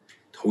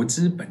投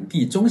资本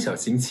地中小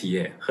型企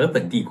业和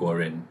本地国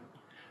人，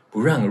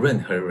不让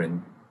任何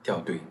人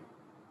掉队？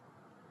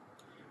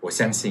我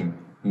相信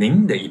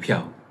您的一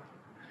票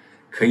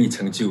可以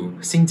成就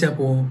新加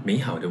坡美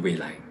好的未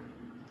来，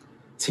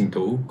请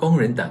投工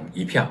人党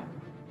一票，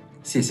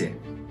谢谢。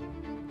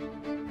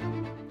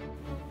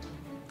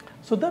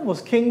So that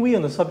was Kheng Wee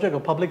on the subject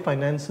of public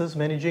finances,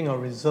 managing our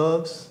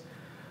reserves.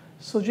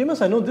 So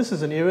Jamus, I know this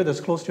is an area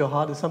that's close to your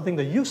heart. It's something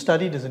that you've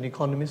studied as an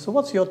economist. So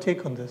what's your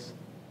take on this?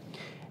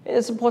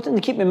 It's important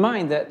to keep in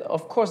mind that,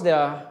 of course, there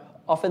are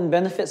often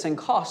benefits and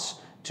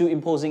costs to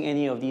imposing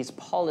any of these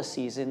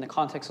policies. In the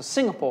context of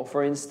Singapore,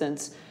 for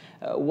instance,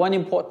 one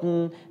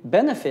important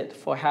benefit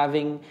for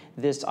having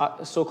this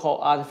so-called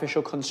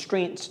artificial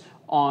constraints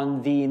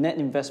on the net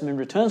investment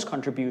returns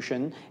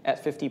contribution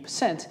at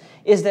 50%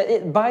 is that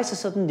it buys a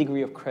certain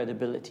degree of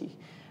credibility.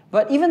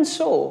 But even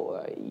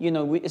so,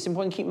 it's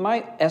important to keep in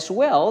mind as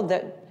well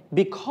that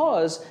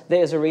because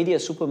there is already a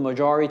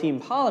supermajority in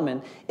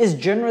Parliament, it's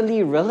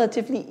generally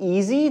relatively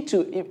easy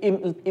to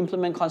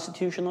implement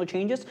constitutional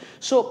changes.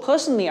 So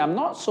personally, I'm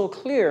not so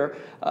clear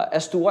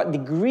as to what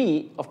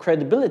degree of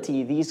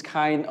credibility these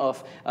kind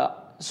of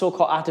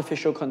so-called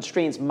artificial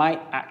constraints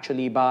might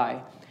actually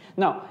buy.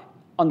 Now,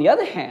 on the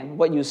other hand,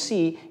 what you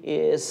see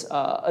is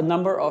a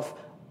number of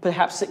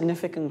perhaps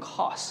significant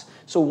costs.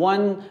 So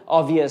one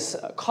obvious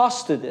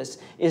cost to this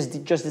is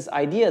just this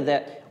idea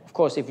that, of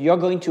course, if you're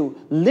going to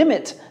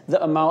limit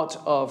the amount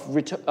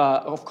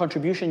of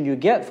contribution you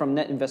get from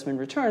net investment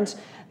returns,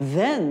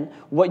 then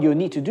what you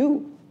need to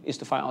do is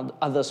to find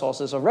other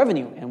sources of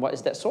revenue. And what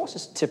is that source?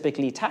 It's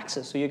typically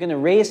taxes. So you're going to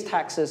raise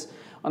taxes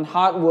on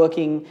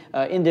hardworking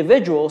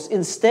individuals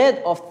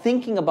instead of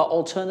thinking about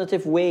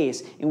alternative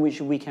ways in which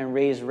we can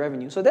raise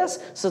revenue. So that's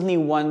certainly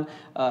one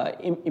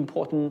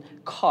important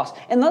cost.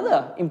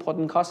 Another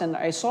important cost, and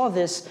I saw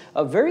this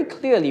very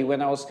clearly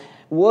when I was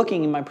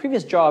working in my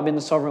previous job in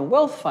the Sovereign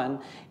Wealth Fund,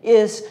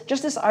 is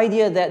just this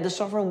idea that the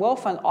Sovereign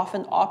Wealth Fund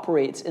often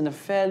operates in a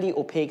fairly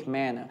opaque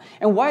manner.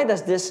 And why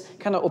does this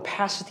kind of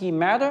opacity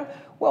matter?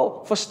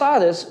 Well, for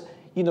starters,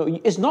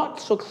 it's not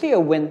so clear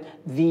when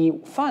the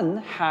fund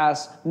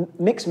has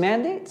mixed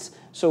mandates.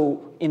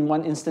 So in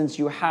one instance,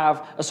 you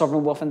have a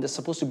sovereign wealth fund that's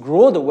supposed to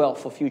grow the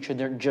wealth for future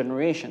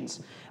generations.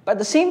 But at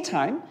the same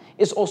time,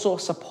 it's also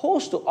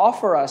supposed to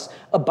offer us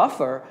a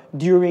buffer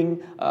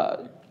during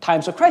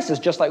times of crisis,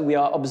 just like we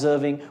are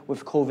observing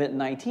with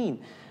COVID-19.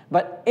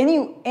 But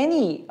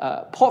any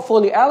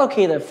portfolio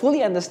allocator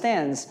fully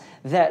understands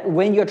that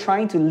when you're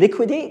trying to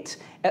liquidate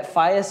at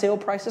fire sale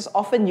prices,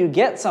 often you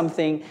get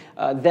something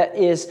that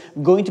is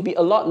going to be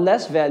a lot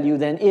less value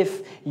than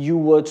if you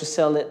were to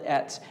sell it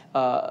at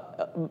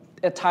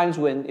times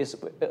when it's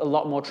a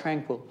lot more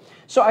tranquil.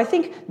 So I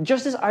think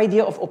just this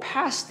idea of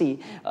opacity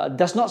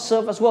does not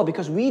serve us well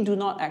because we do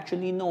not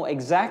actually know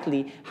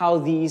exactly how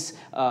these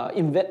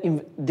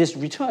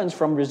returns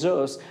from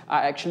reserves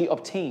are actually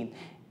obtained.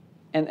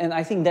 And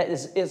I think that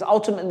is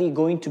ultimately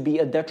going to be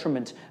a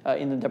detriment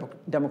in a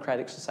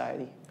democratic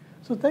society.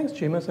 So thanks,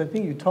 Jamus. I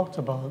think you talked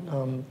about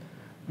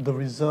the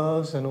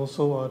reserves and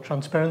also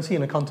transparency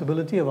and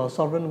accountability of our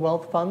sovereign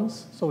wealth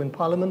funds. So in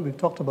Parliament, we've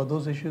talked about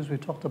those issues.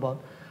 We've talked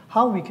about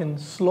how we can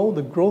slow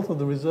the growth of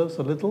the reserves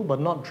a little, but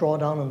not draw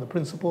down on the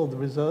principle of the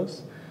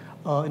reserves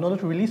in order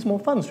to release more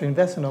funds to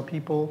invest in our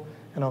people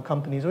and our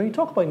companies. When you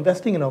talk about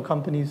investing in our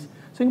companies,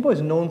 Singapore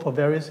is known for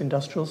various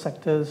industrial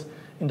sectors,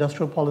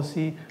 industrial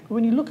policy. But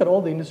when you look at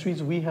all the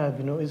industries we have,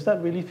 is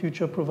that really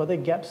future-proof? Are there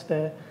gaps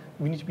there?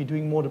 We need to be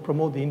doing more to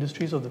promote the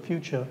industries of the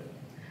future.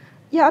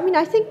 Yeah,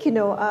 I think,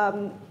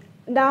 now,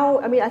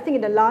 I think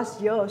in the last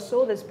year or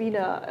so, there's been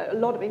a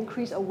lot of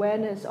increased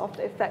awareness of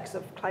the effects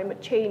of climate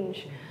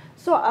change.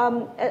 So,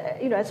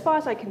 as far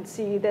as I can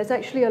see, there's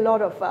actually a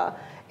lot of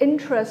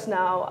interest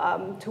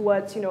now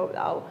towards,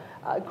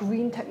 our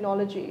green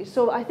technology.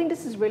 So I think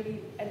this is really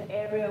an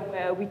area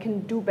where we can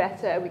do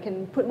better. We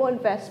can put more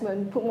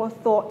investment, put more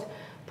thought,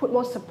 put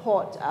more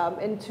support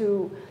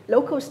into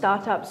local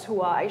startups who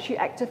are actually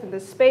active in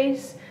this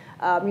space,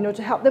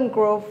 to help them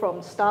grow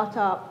from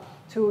startup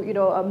to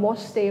a more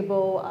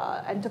stable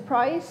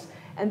enterprise,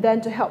 and then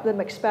to help them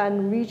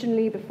expand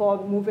regionally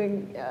before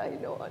moving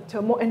to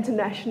a more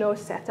international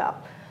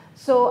setup.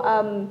 So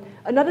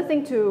another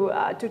thing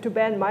to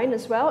bear in mind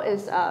as well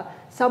is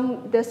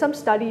there's some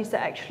studies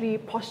that actually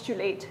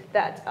postulate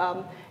that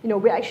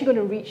we're actually going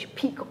to reach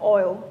peak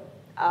oil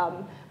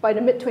by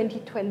the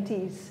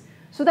mid-2020s.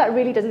 So that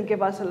really doesn't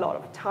give us a lot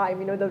of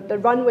time. The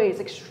runway is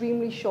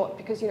extremely short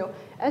because,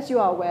 as you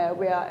are aware,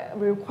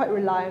 we're quite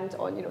reliant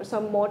on,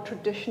 some more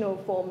traditional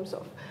forms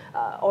of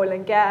oil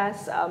and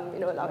gas.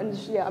 Our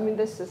industry,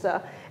 this is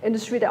an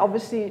industry that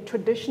obviously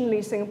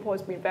traditionally Singapore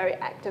has been very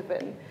active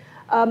in.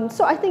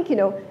 So I think,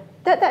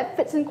 that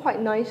fits in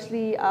quite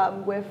nicely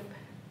with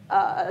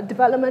a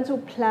developmental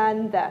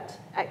plan that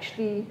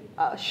actually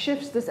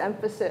shifts this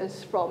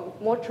emphasis from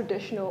more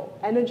traditional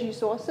energy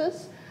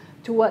sources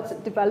towards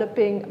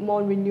developing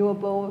more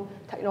renewable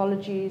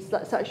technologies,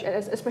 such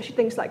as especially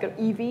things like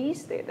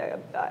EVs, the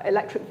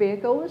electric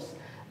vehicles.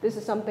 This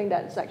is something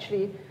that's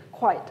actually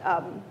quite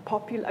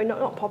popular,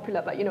 not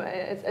popular, but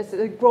it's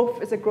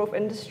a growth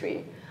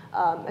industry,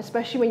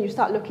 especially when you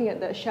start looking at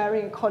the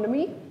sharing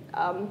economy.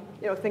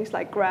 Things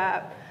like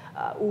Grab,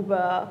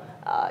 Uber,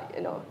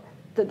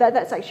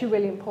 that's actually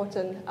really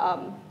important.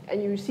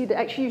 And you see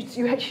that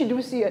you actually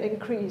do see an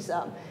increase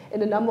in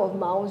the number of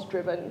miles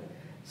driven.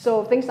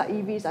 So things like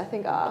EVs, I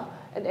think, are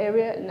an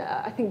area, and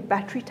I think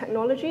battery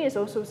technology is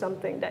also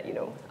something that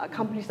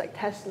companies like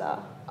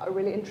Tesla are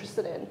really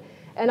interested in.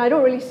 And I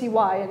don't really see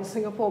why in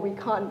Singapore we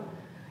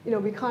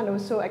can't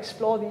also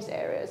explore these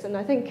areas. And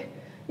I think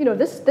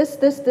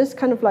this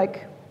kind of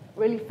like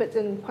really fits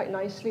in quite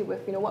nicely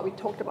with what we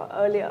talked about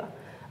earlier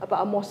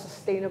about a more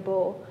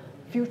sustainable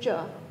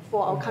future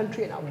for our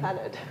country and our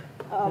planet.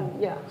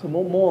 So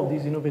more of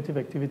these innovative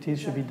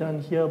activities should be done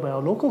here by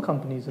our local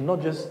companies and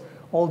not just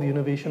all the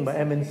innovation by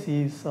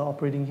MNCs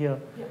operating here.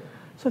 Yeah.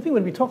 So I think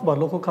when we talk about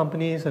local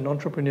companies and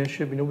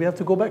entrepreneurship, we have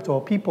to go back to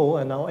our people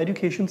and our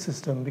education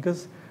system,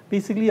 because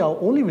basically our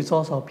only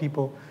resource are our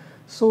people.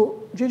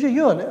 So JJ,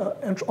 you're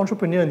an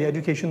entrepreneur in the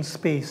education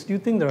space. Do you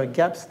think there are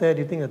gaps there?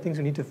 Do you think there are things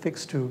we need to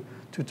fix to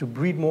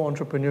breed more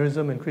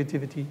entrepreneurism and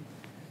creativity?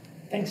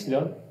 Thanks,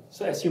 Leon.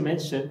 So as you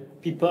mentioned,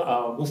 people are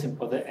our most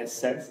important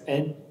assets,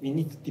 and we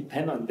need to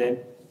depend on them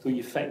to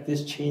effect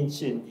this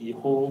change in the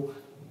whole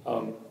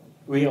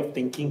way of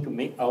thinking to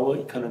make our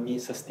economy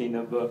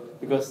sustainable.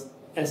 Because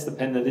as the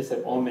panelists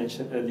have all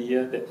mentioned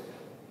earlier, that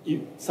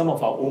some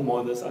of our old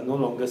models are no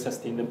longer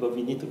sustainable.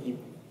 We need to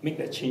make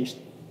that change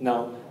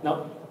now.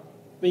 Now,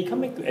 when you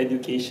come back to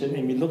education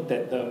and we looked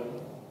at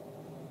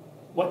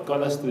what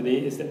got us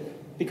today is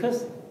that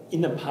because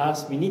in the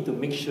past we need to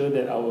make sure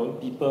that our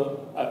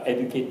people are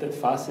educated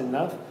fast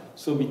enough,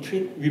 so we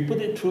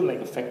put it through like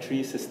a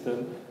factory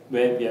system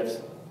where we have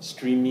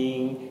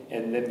streaming,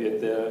 and then we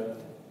have the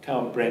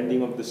kind of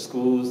branding of the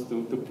schools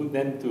to put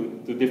them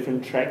to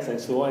different tracks and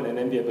so on, and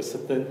then we have a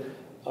certain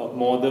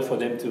model for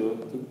them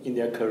to in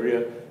their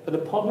career. But the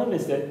problem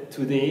is that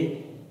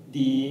today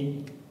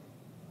the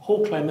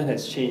whole climate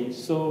has changed.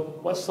 So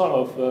what sort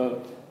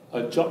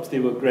of jobs they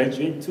will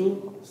graduate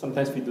to,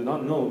 sometimes we do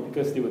not know,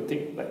 because they will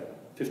take like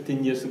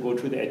 15 years to go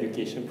through the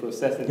education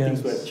process, and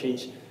things will have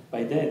changed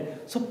by then.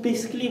 So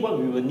basically what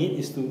we will need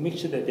is to make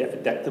sure that they're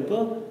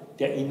adaptable,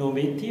 they're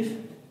innovative,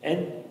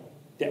 and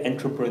they're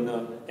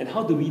entrepreneur. And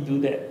how do we do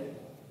that?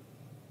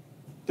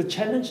 The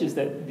challenge is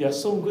that we are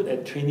so good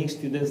at training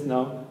students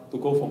now to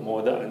go for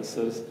model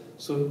answers.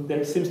 So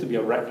there seems to be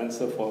a right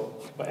answer for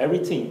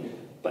everything.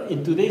 But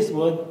in today's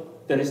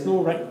world, there is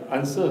no right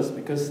answers,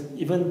 because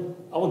even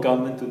our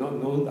government do not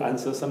know the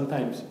answer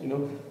sometimes.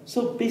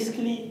 So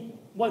basically,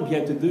 what we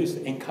have to do is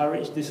to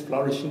encourage this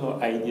flourishing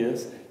of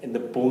ideas and the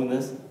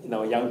boldness in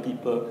our young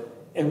people.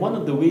 And one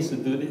of the ways to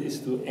do it is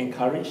to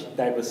encourage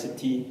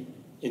diversity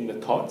in the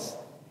thoughts,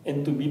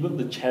 and to be able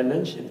to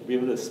challenge and to be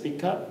able to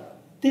speak up.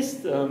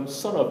 This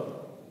sort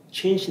of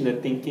change in the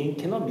thinking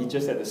cannot be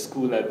just at the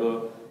school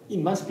level. It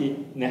must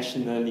be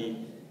nationally.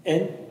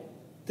 And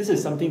this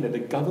is something that the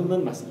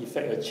government must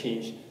effect a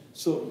change.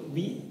 So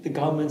we, the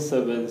government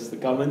servants, the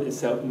government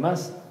itself,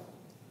 must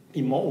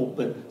be more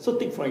open. So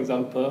take, for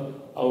example,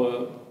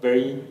 our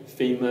very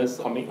famous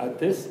comic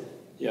artist,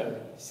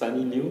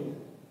 Sunny Liu.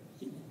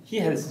 He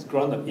has his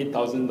grant of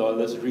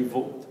 $8,000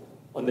 revoked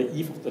on the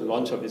eve of the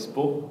launch of his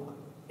book,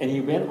 and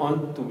he went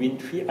on to win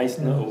 3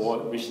 Eisner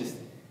Awards, which is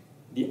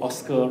the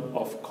Oscar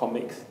of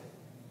comics.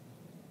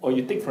 Or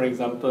you take, for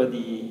example,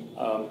 the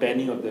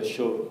banning of the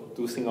show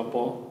To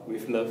Singapore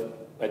with Love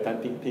by Tan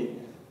Ping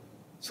Ping.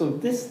 So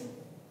these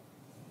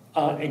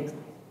are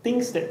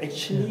things that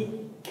actually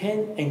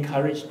can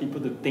encourage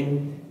people to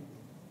think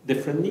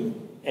differently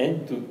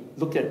and to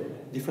look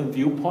at different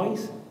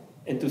viewpoints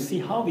and to see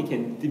how we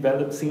can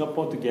develop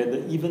Singapore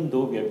together, even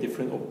though we have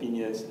different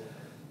opinions.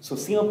 So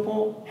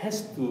Singapore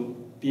has to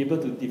be able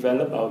to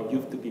develop our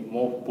youth to be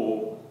more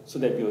bold, so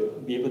that we'll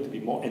be able to be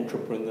more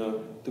entrepreneur,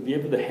 to be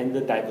able to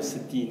handle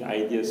diversity in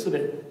ideas, so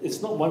that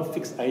it's not one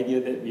fixed idea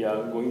that we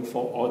are going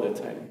for all the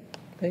time.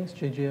 Thanks,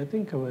 JJ. I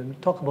think when we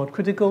talk about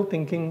critical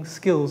thinking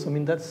skills,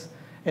 that's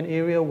an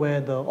area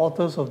where the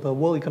authors of the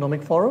World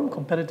Economic Forum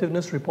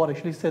Competitiveness Report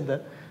actually said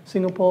that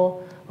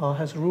Singapore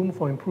has room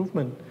for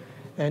improvement.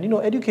 And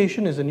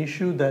education is an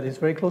issue that is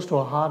very close to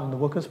our heart in the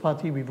Workers'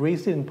 Party. We've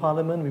raised it in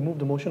Parliament, we moved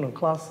the motion on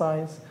class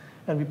size,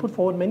 and we put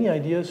forward many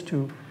ideas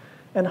to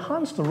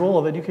enhance the role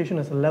of education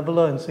as a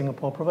leveler in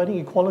Singapore, providing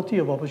equality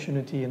of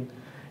opportunity. And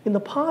In the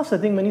past, I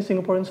think many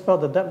Singaporeans felt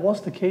that that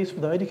was the case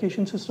with our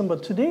education system,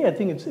 but today I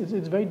think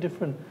it's very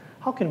different.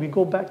 How can we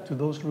go back to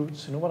those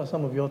roots? What are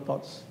some of your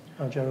thoughts,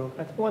 Gerald?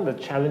 I think one of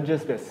the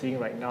challenges we're seeing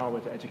right now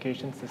with the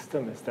education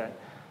system is that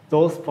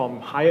those from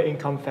higher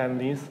income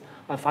families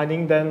are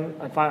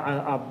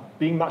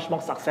being much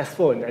more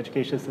successful in the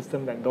education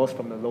system than those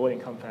from the lower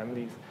income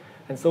families.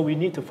 And so we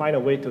need to find a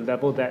way to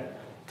level that,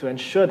 to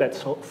ensure that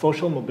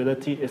social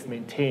mobility is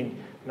maintained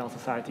in our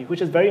society,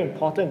 which is very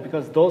important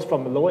because those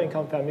from the lower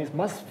income families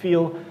must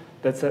feel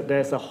that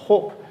there's a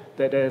hope,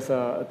 that there's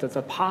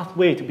a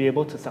pathway to be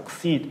able to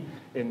succeed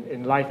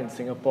in life in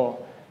Singapore.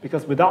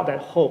 Because without that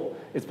hope,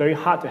 it's very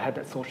hard to have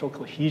that social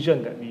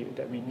cohesion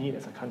that we need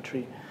as a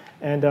country.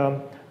 And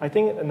I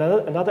think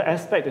another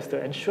aspect is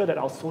to ensure that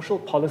our social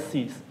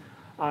policies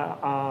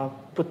are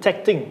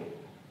protecting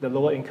the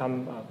lower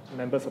income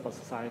members of our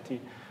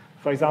society.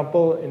 For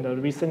example, in the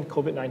recent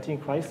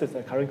COVID-19 crisis,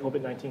 the current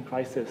COVID-19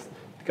 crisis,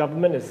 the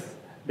government is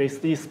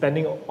basically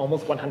spending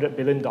almost $100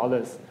 billion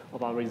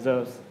of our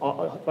reserves,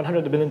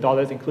 $100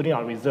 billion including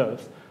our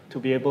reserves, to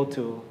be able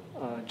to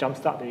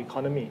jumpstart the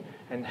economy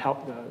and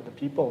help the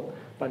people.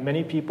 But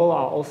many people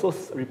are also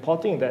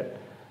reporting that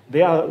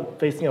they are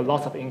facing a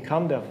loss of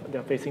income,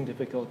 they're facing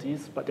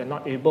difficulties, but they're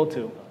not able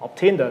to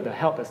obtain the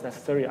help that's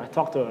necessary. I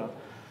talked to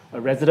a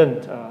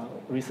resident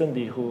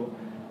recently who,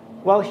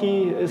 well,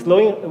 he is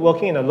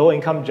working in a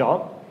low-income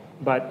job,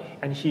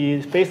 and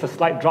he faced a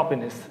slight drop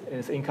in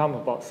his income,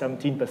 about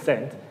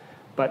 17%,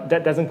 but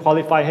that doesn't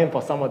qualify him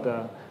for some of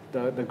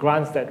the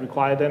grants that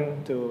require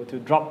them to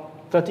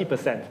drop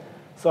 30%.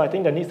 So I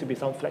think there needs to be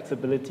some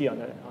flexibility on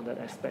that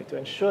aspect to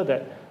ensure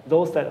that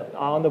those that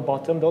are on the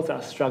bottom, those that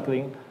are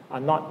struggling, are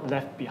not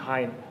left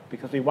behind,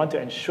 because we want to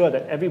ensure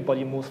that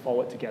everybody moves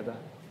forward together.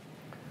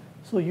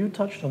 So you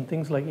touched on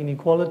things like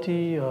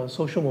inequality,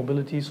 social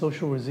mobility,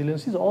 social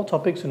resilience. These are all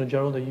topics,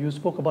 Gerald, that you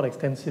spoke about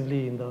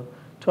extensively in the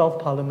 12th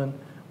Parliament.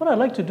 What I'd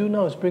like to do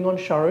now is bring on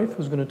Shariff,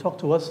 who's going to talk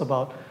to us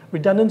about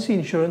redundancy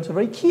insurance, a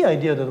very key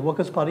idea that the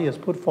Workers' Party has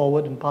put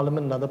forward in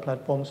Parliament and other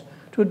platforms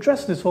to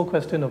address this whole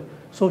question of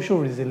social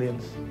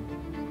resilience.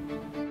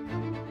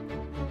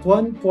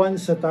 Puan-puan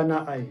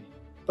setanah air,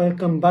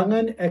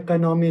 perkembangan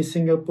ekonomi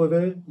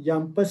Singapura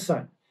yang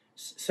pesat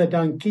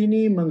sedang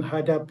kini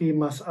menghadapi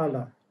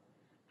masalah.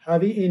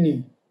 Hari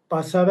ini,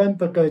 pasaran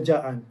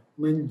pekerjaan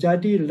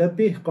menjadi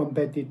lebih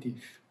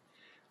kompetitif.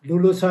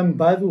 Lulusan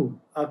baru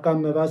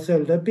akan merasa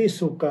lebih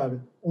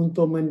sukar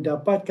untuk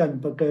mendapatkan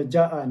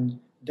pekerjaan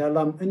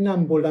dalam 6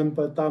 bulan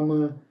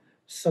pertama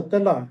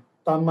setelah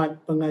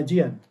tamat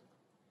pengajian.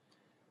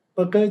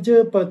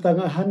 Pekerja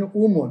pertengahan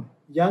umur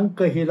yang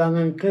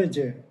kehilangan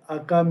kerja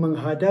akan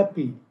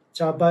menghadapi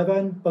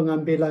cabaran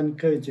pengambilan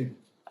kerja.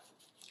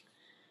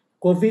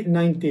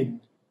 COVID-19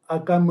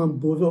 akan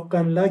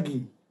memburukkan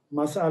lagi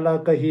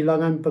masalah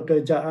kehilangan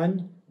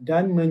pekerjaan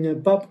dan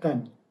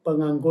menyebabkan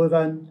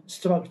pengangguran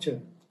struktur.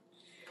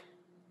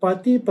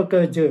 Parti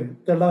Pekerja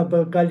telah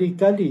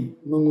berkali-kali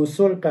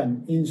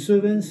mengusulkan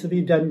insurans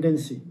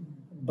redundancy.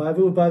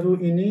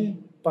 Baru-baru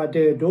ini,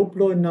 pada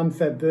 26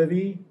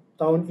 Februari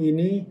tahun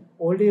ini,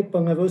 oleh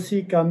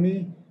pengerusi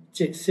kami,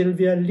 Cik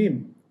Sylvia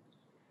Lim.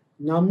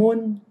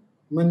 Namun,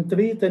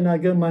 Menteri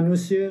Tenaga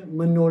Manusia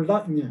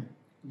menolaknya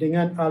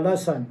dengan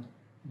alasan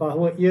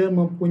bahawa ia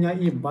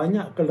mempunyai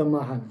banyak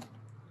kelemahan.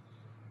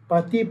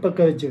 Parti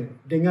Pekerja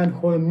dengan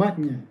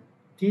hormatnya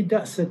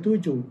tidak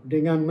setuju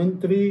dengan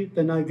Menteri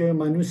Tenaga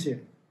Manusia.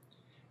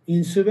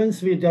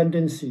 Insurans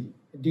redundancy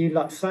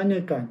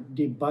dilaksanakan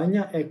di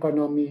banyak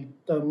ekonomi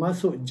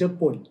termasuk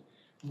Jepun,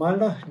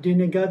 malah di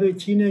negara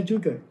China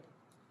juga.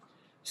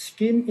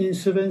 Skim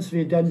insurans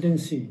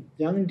redundancy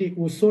yang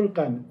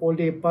diusulkan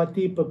oleh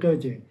Parti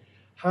Pekerja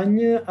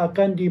hanya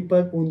akan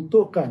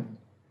diperuntukkan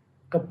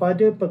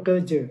kepada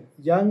pekerja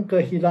yang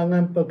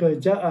kehilangan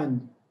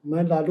pekerjaan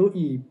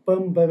melalui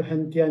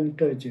pemberhentian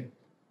kerja.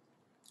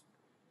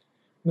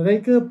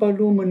 Mereka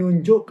perlu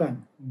menunjukkan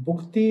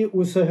bukti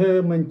usaha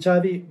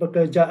mencari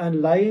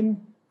pekerjaan lain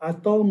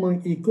atau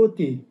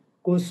mengikuti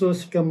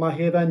kursus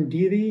kemahiran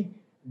diri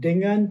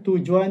dengan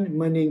tujuan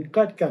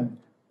meningkatkan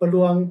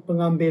peluang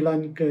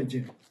pengambilan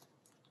kerja.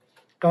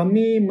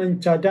 Kami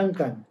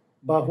mencadangkan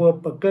bahawa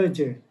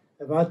pekerja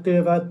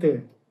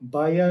rata-rata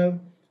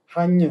bayar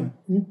hanya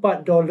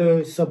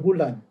 $4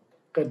 sebulan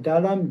ke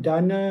dalam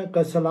dana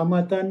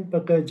keselamatan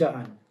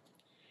pekerjaan.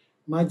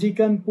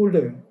 Majikan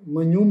pula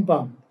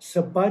menyumbang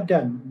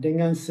sepadan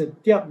dengan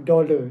setiap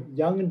dolar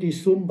yang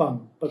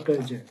disumbang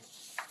pekerja.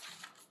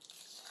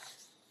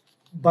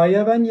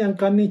 Bayaran yang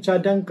kami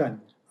cadangkan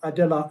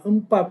adalah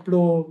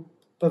 40%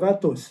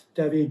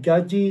 dari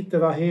gaji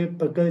terakhir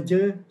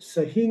pekerja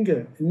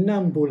sehingga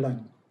 6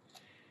 bulan.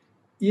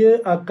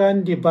 Ia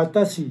akan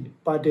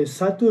dibatasi pada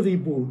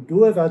 $1,200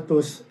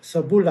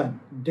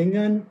 sebulan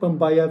dengan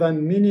pembayaran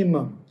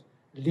minimum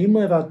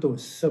 $500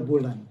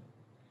 sebulan.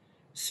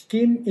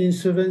 Skim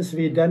insurans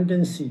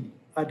redundancy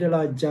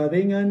adalah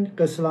jaringan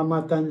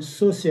keselamatan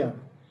sosial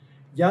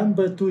yang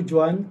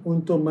bertujuan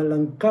untuk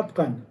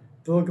melengkapkan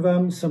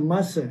program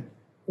semasa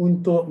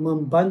untuk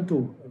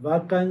membantu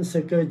rakan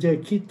sekerja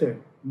kita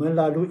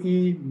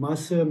melalui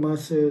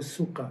masa-masa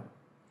sukar.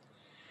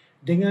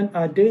 Dengan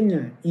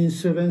adanya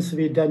insurans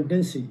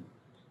redundancy,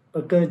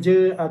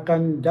 pekerja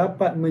akan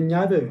dapat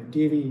menyara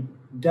diri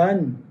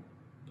dan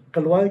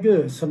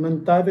keluarga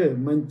sementara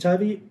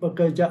mencari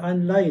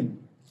pekerjaan lain.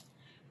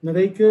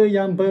 Mereka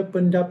yang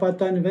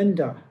berpendapatan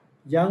rendah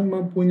yang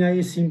mempunyai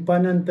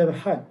simpanan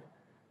terhad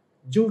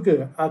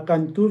juga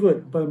akan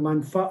turut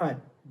bermanfaat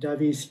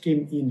dari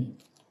skim ini.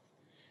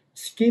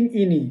 Skim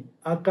ini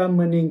akan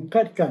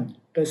meningkatkan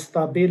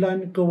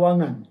kestabilan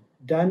kewangan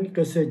dan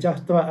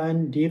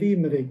kesejahteraan diri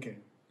mereka.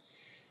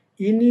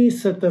 Ini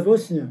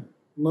seterusnya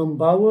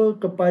membawa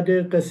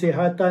kepada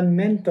kesihatan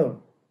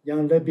mental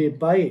yang lebih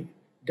baik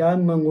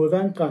dan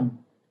mengurangkan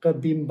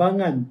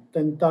kebimbangan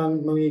tentang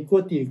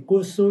mengikuti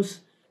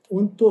kursus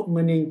untuk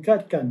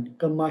meningkatkan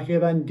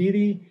kemahiran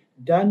diri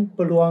dan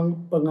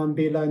peluang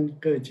pengambilan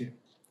kerja.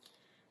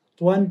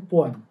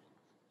 Tuan-puan,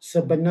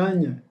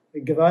 sebenarnya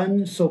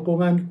geran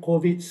sokongan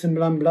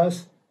COVID-19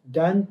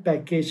 dan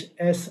pakej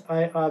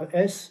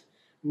SIRS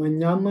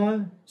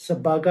menyamar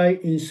sebagai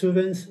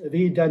insurans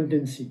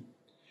redundancy.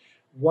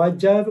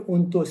 Wajar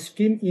untuk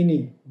skim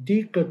ini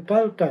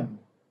dikekalkan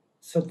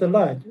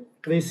setelah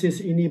krisis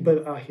ini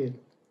berakhir.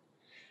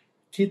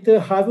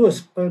 Kita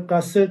harus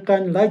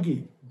perkasakan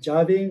lagi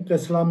jaring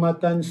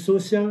keselamatan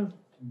sosial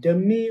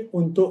demi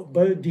untuk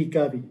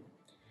berdikari.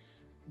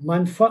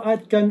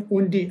 Manfaatkan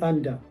undi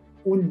anda.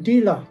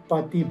 Undilah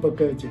Parti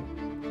Pekerja.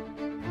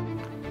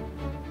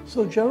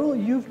 So Gerald,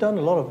 you've done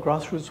a lot of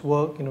grassroots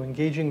work,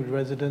 engaging with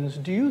residents.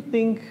 Do you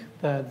think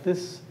that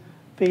this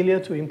failure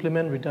to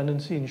implement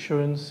redundancy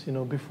insurance,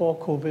 before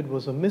COVID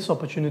was a missed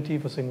opportunity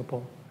for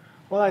Singapore?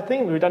 Well, I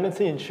think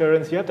redundancy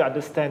insurance, you have to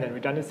understand that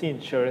redundancy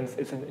insurance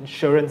is an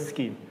insurance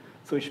scheme.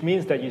 So which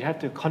means that you have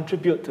to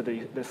contribute to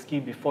the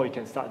scheme before you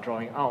can start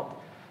drawing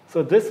out. So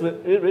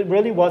it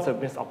really was a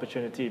missed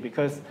opportunity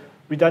because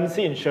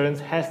redundancy insurance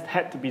has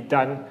had to be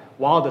done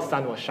while the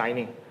sun was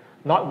shining,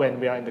 not when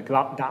we are in the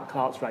dark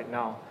clouds right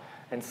now.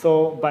 And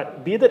so,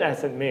 but be that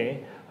as it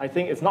may, I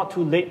think it's not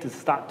too late to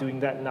start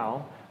doing that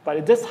now, but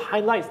it just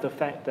highlights the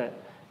fact that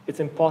it's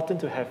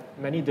important to have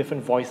many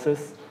different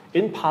voices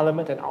in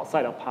Parliament and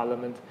outside of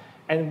Parliament,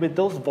 and with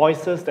those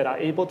voices that are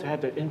able to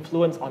have the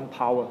influence on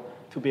power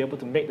to be able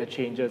to make the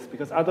changes,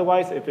 because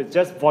otherwise, if it's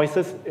just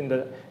voices in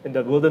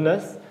the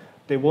wilderness,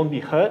 they won't be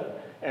heard,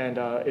 and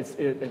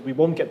we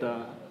won't get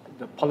the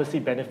policy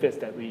benefits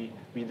that we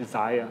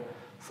desire.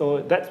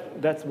 So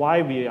that's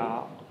why we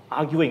are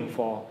arguing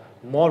for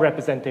more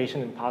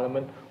representation in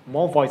Parliament,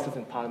 more voices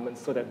in Parliament,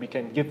 so that we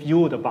can give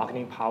you the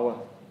bargaining power.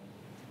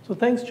 So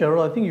thanks,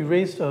 Gerald. I think you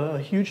raised a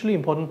hugely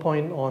important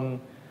point on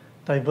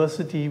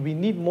diversity. We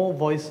need more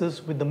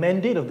voices with the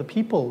mandate of the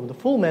people, the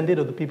full mandate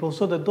of the people,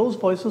 so that those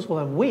voices will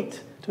have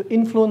weight to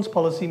influence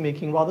policy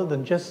making rather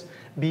than just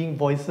being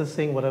voices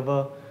saying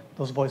whatever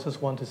those voices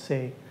want to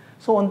say.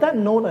 So on that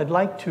note, I'd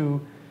like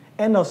to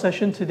end our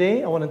session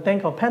today. I want to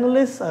thank our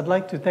panelists. I'd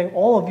like to thank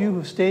all of you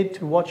who stayed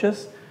to watch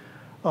us.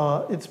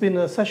 It's been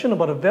a session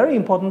about a very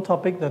important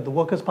topic that the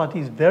Workers' Party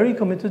is very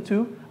committed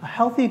to: a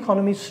healthy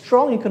economy,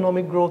 strong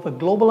economic growth, a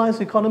globalized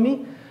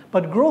economy,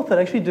 but growth that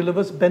actually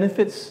delivers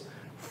benefits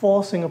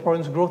for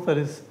Singaporeans, growth that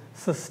is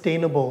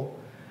sustainable.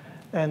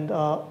 And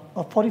a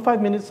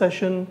 45-minute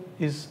session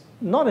is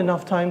not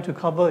enough time to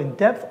cover in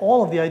depth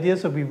all of the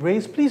ideas that we've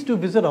raised. Please do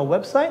visit our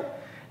website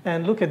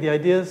and look at the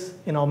ideas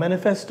in our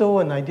manifesto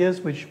and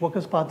ideas which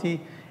Workers'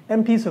 Party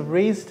MPs have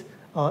raised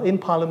in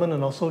Parliament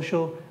and our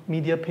social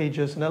media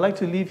pages. And I'd like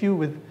to leave you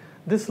with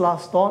this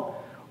last thought.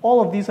 All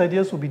of these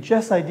ideas will be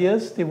just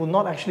ideas. They will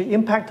not actually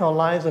impact our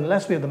lives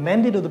unless we have the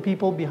mandate of the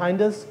people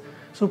behind us.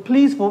 So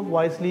please vote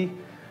wisely.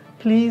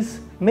 Please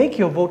make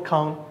your vote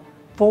count.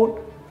 Vote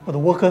for the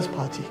Workers'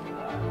 Party.